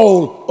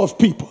small of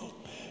people.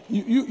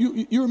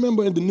 You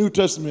remember in the New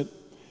Testament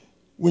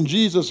when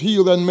Jesus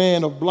healed that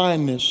man of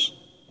blindness,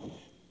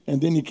 and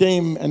then he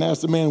came and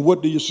asked the man,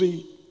 what do you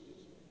see?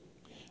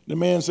 The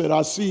man said,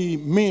 I see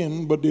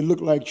men, but they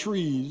look like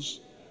trees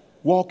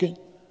walking.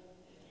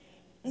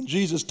 And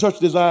Jesus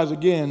touched his eyes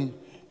again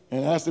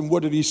and asked him,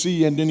 what did he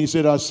see? And then he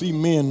said, I see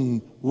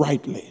men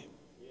rightly.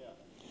 Yeah.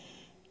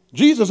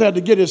 Jesus had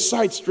to get his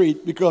sight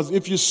straight, because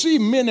if you see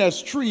men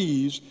as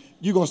trees,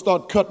 you're going to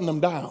start cutting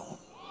them down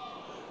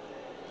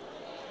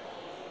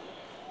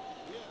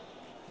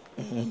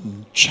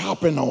and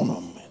chopping on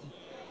them and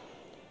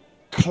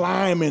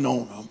climbing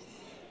on them.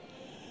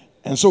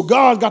 And so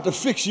God got to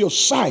fix your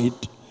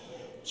sight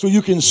so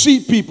you can see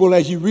people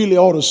as you really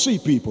ought to see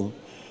people,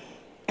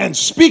 and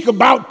speak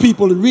about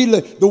people really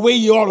the way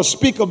you ought to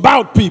speak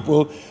about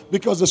people,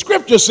 because the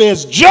scripture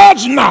says,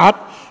 judge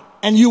not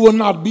and you will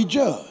not be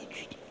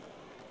judged.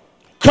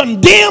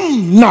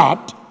 Condemn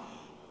not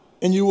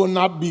and you will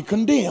not be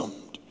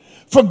condemned.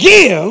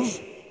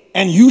 Forgive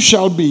and you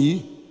shall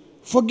be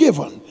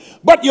forgiven.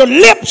 But your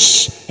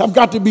lips have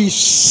got to be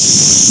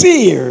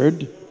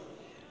seared,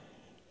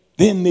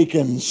 then they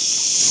can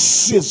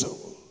sizzle.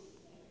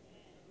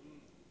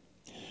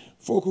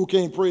 Folk who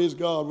can't praise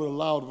God with a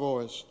loud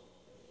voice,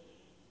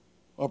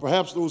 or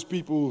perhaps those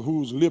people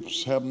whose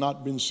lips have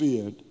not been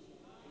seared,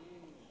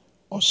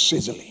 are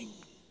sizzling.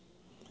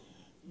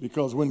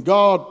 Because when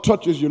God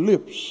touches your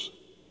lips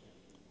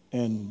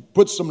and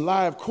puts some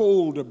live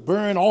coal to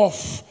burn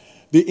off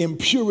the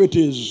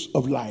impurities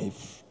of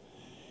life,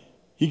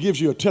 he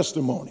gives you a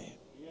testimony.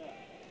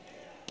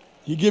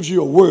 He gives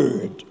you a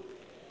word.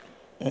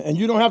 And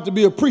you don't have to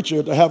be a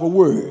preacher to have a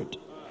word.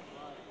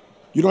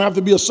 You don't have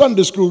to be a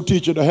Sunday school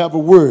teacher to have a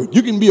word.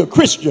 You can be a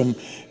Christian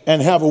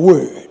and have a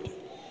word.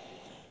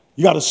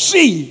 You got to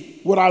see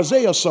what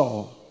Isaiah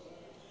saw,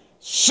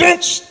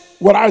 sense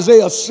what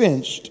Isaiah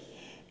sensed,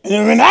 and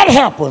then when that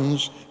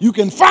happens, you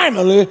can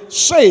finally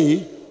say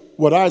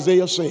what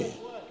Isaiah said.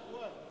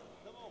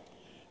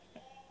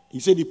 He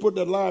said he put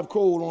that live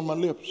coal on my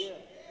lips,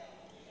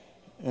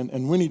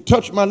 and when he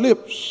touched my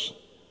lips,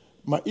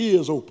 my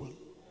ears opened.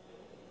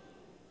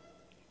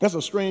 That's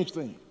a strange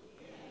thing.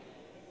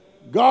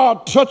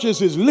 God touches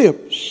his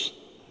lips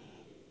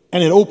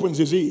and it opens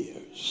his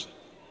ears.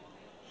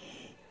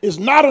 It's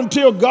not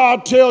until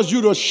God tells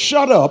you to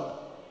shut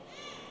up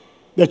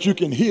that you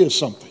can hear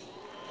something.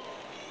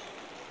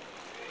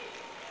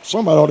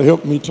 Somebody ought to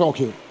help me talk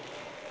here.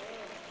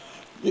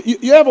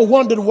 You ever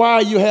wondered why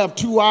you have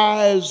 2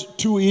 eyes,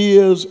 2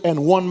 ears,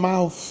 and 1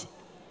 mouth?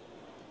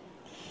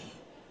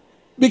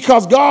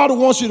 Because God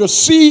wants you to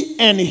see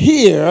and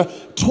hear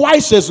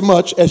twice as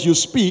much as you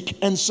speak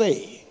and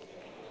say.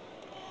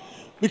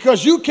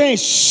 Because you can't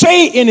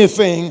say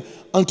anything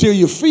until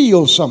you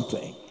feel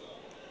something.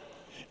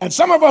 And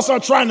some of us are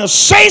trying to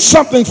say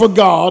something for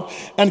God,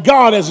 and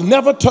God has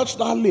never touched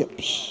our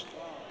lips.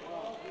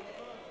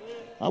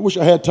 I wish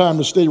I had time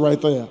to stay right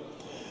there.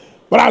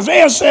 But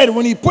Isaiah said,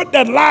 when he put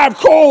that live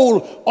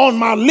coal on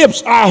my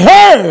lips, I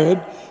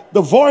heard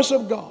the voice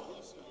of God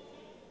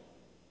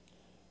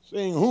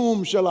saying,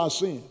 whom shall I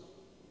send?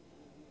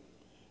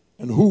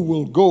 And who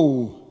will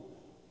go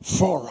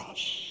for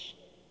us?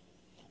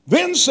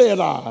 Then said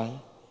I,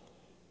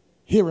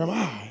 here am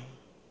I,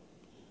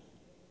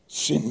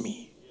 send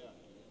me.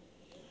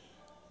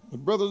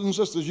 But brothers and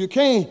sisters, you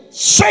can't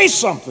say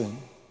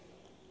something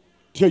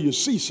till you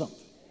see something.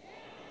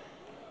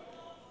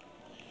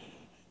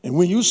 And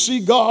when you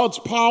see God's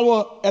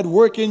power at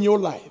work in your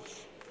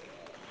life,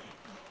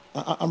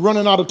 I'm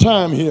running out of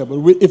time here, but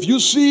if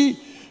you see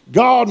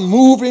God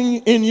moving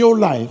in your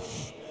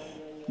life,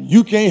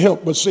 you can't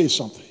help but say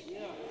something.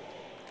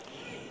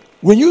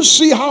 When you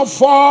see how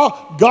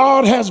far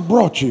God has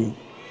brought you,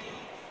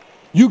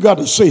 you got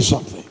to say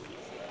something.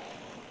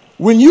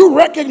 When you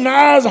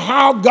recognize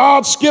how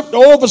God skipped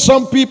over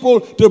some people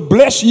to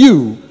bless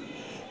you,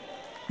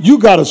 you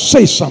got to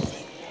say something.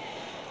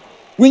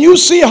 When you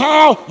see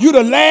how you're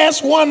the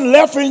last one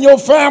left in your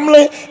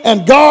family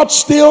and God's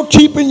still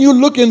keeping you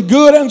looking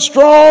good and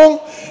strong,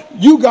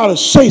 you got to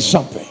say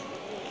something.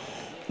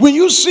 When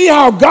you see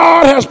how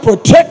God has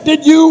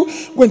protected you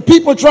when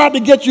people tried to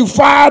get you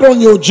fired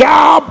on your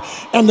job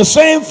and the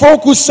same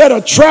folk who set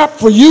a trap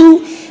for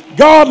you,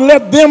 God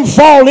let them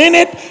fall in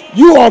it,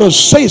 you ought to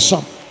say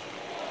something.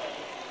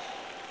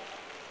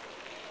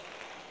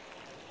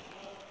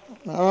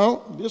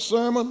 Now, this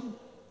sermon,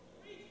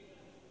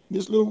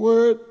 this little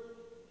word,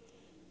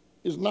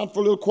 is not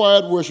for little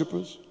quiet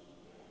worshipers.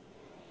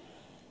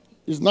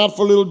 It's not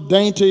for little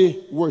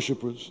dainty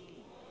worshipers.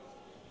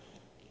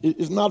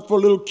 It's not for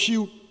little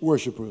cute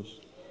worshipers.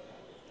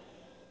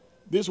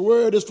 This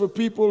word is for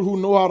people who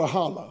know how to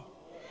holler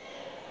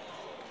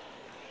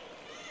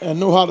and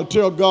know how to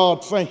tell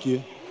God thank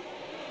you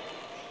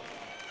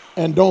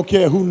and don't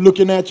care who's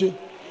looking at you,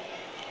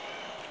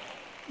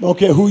 don't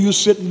care who you're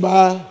sitting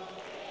by.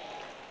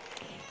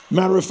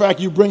 Matter of fact,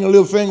 you bring a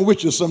little thing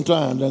with you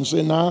sometimes and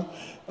say, nah,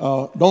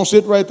 don't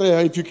sit right there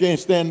if you can't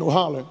stand no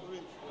holler.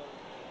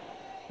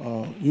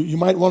 You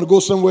might want to go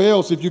somewhere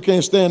else if you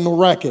can't stand no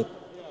racket.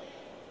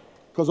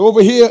 Because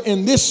over here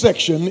in this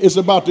section, it's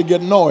about to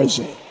get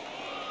noisy.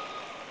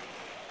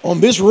 On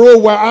this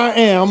road where I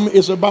am,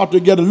 it's about to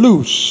get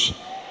loose.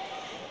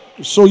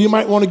 So you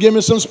might want to give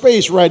me some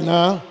space right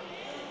now.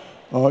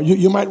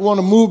 You might want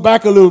to move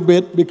back a little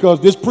bit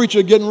because this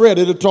preacher getting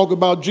ready to talk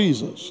about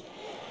Jesus.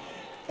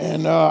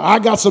 And I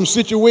got some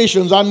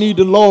situations I need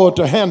the Lord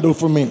to handle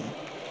for me.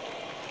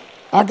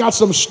 I got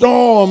some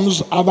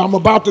storms I'm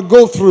about to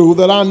go through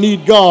that I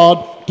need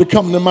God to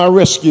come to my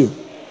rescue.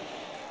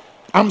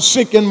 I'm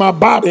sick in my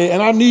body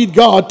and I need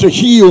God to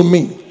heal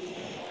me.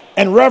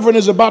 And Reverend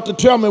is about to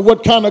tell me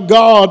what kind of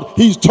God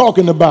he's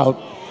talking about.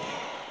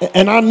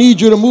 And I need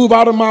you to move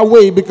out of my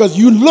way because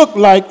you look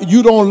like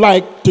you don't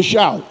like to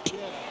shout.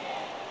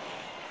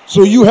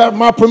 So you have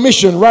my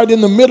permission right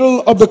in the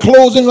middle of the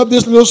closing of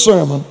this little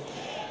sermon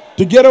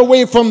to get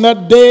away from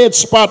that dead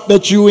spot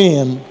that you're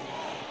in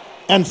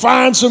and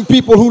find some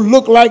people who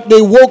look like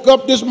they woke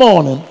up this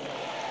morning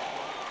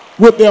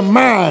with their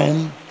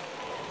mind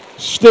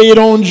stayed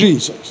on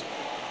Jesus.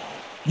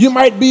 You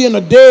might be in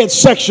a dead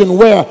section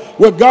where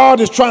God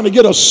is trying to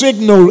get a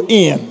signal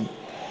in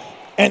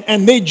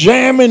and they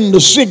jamming the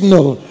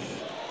signal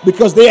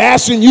because they're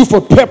asking you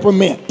for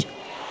peppermint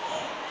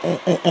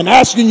and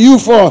asking you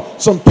for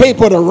some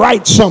paper to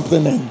write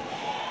something and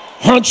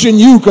hunching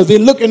you because they're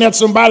looking at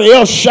somebody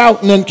else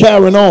shouting and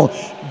carrying on.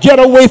 Get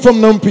away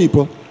from them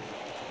people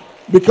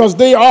because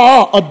they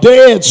are a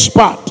dead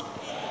spot.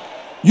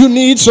 You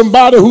need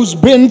somebody who's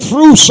been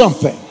through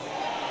something.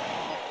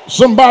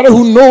 Somebody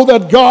who knows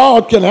that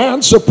God can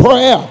answer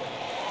prayer,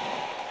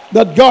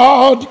 that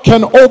God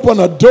can open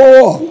a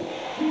door,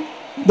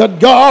 that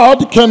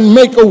God can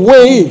make a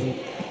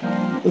way,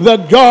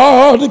 that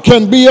God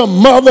can be a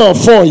mother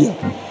for you,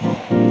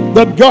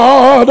 that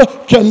God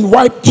can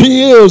wipe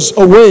tears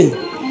away,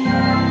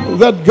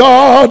 that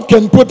God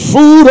can put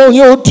food on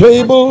your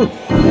table,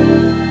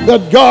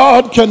 that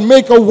God can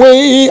make a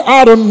way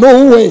out of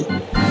no way.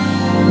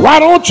 Why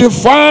don't you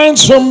find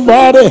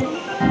somebody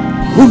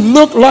who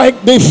look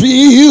like they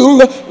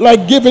feel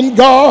like giving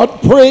God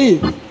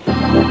praise?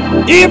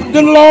 If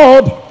the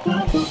Lord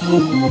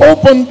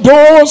opened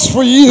doors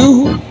for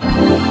you,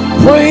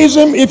 praise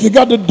him if you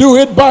got to do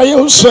it by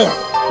yourself.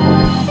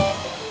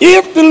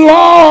 If the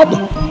Lord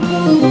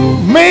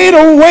made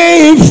a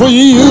way for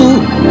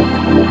you,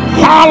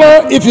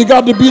 holler if you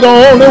got to be the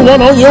only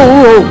one on your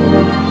road.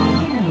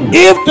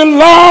 If the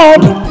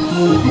Lord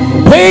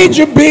paid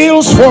your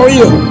bills for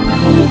you,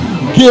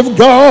 give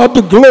God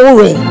the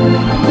glory.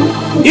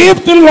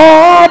 If the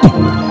Lord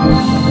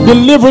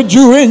delivered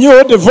you in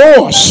your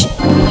divorce,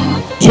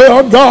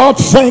 tell God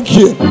thank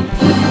you.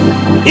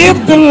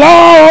 If the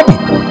Lord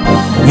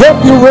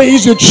helped you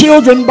raise your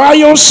children by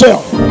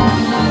yourself,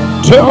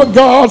 tell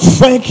God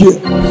thank you.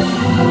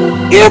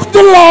 If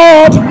the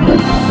Lord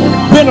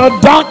been a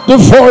doctor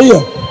for you,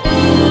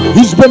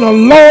 he's been a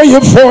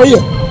lawyer for you.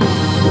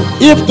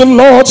 If the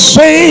Lord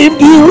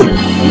saved you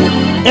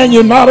and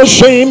you're not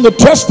ashamed to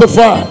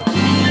testify,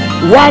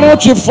 why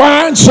don't you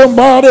find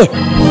somebody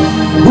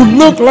who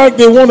look like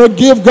they want to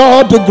give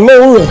God the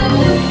glory?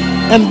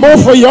 And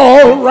both of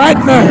y'all right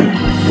now,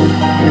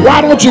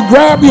 why don't you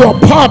grab your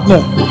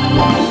partner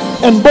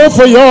and both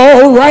of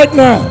y'all right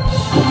now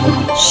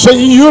say,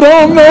 you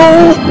don't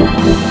know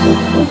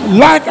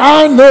like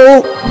I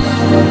know.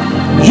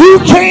 You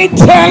can't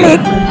tell it.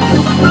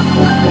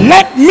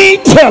 Let me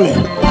tell it.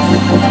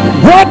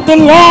 What the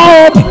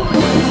Lord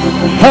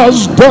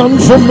has done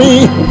for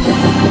me.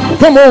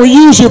 Come on,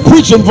 use your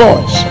preaching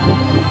voice.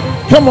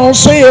 Come on,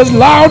 say as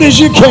loud as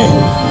you can.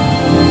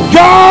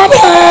 God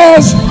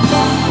has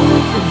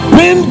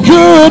been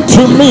good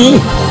to me.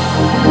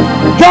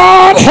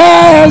 God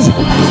has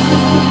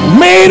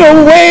made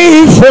a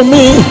way for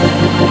me.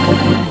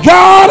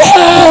 God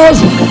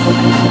has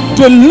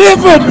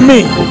delivered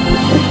me.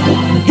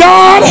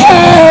 God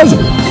has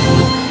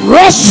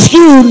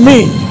rescued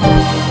me.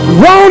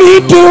 Won't he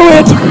do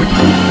it?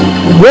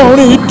 Won't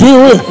he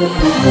do it?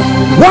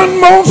 One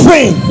more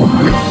thing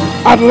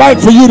I'd like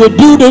for you to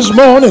do this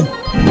morning.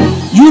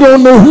 You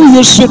don't know who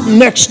you're sitting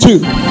next to.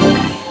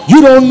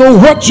 You don't know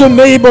what your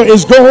neighbor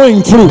is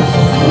going through.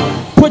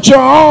 Put your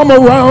arm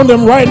around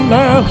him right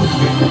now.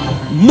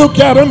 Look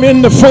at him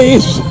in the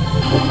face.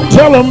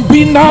 Tell him,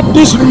 be not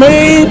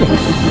dismayed.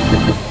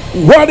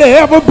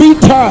 Whatever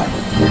betide,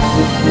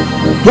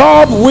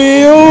 God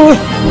will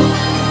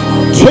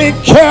take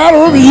care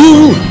of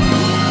you.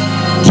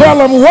 Tell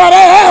him,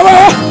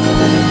 whatever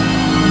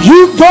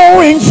you're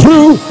going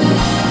through,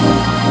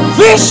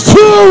 this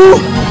too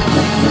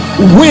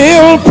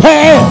will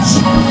pass.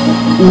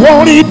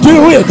 Won't he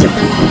do it?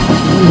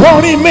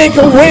 Won't he make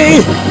a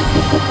way?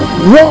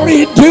 Won't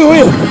he do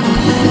it?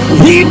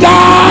 He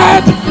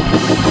died.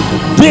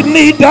 Didn't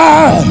he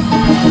die?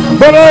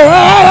 But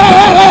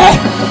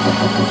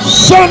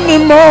Sunday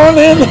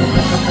morning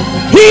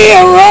he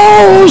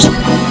arose.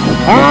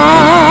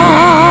 I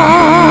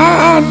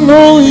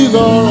know he's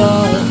all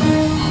right.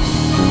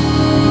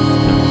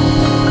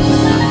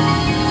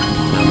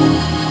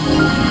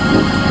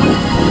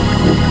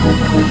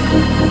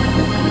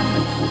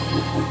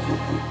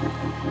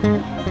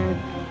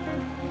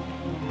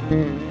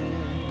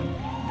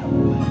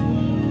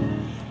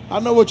 I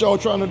know what y'all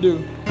trying to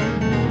do.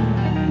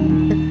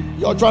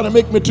 Y'all trying to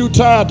make me too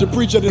tired to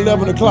preach at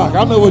 11 o'clock.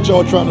 I know what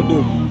y'all trying to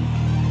do.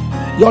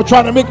 Y'all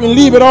trying to make me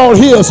leave it all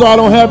here so I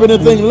don't have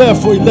anything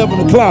left for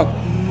 11 o'clock.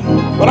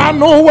 But I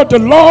know what the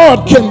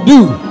Lord can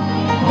do.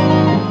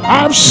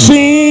 I've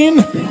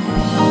seen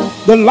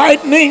the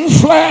lightning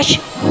flash.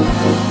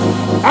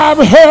 I've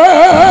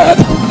heard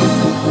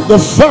the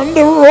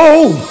thunder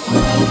roll.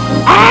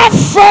 I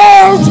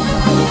felt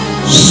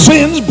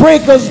sin's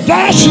breakers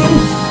dashing,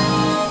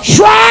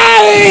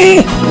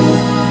 trying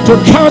to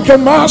conquer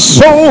my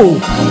soul.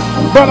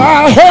 But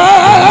I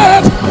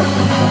heard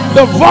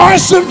the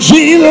voice of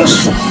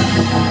Jesus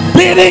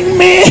bidding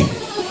me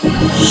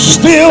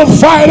still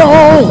fight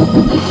on.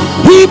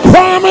 He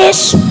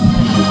promised,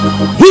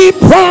 he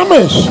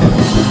promised,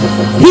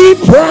 he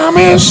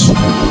promised.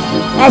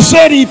 I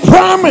said he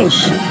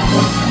promised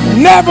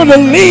never to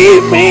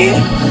leave me,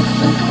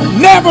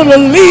 never to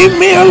leave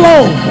me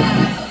alone.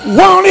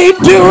 Won't he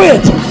do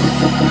it?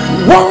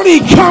 Won't he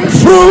come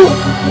through?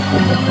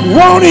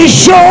 Won't he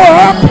show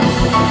up?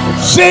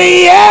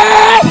 Say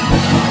yes,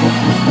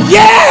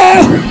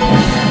 yes,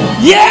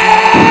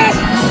 yes,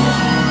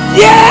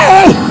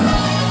 yes.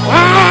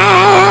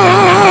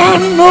 I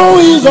know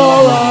he's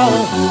all right.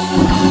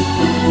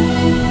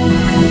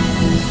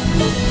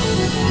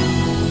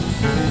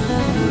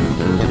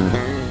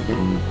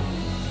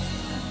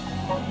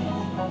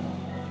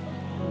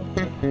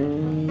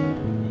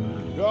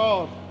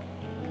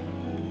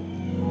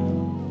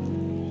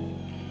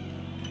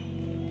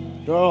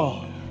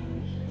 God.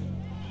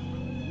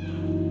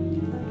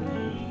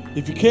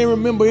 If you can't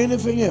remember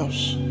anything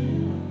else,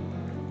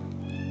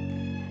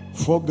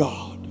 for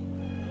God.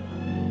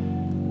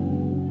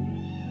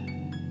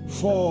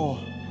 For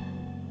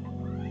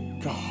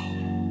God.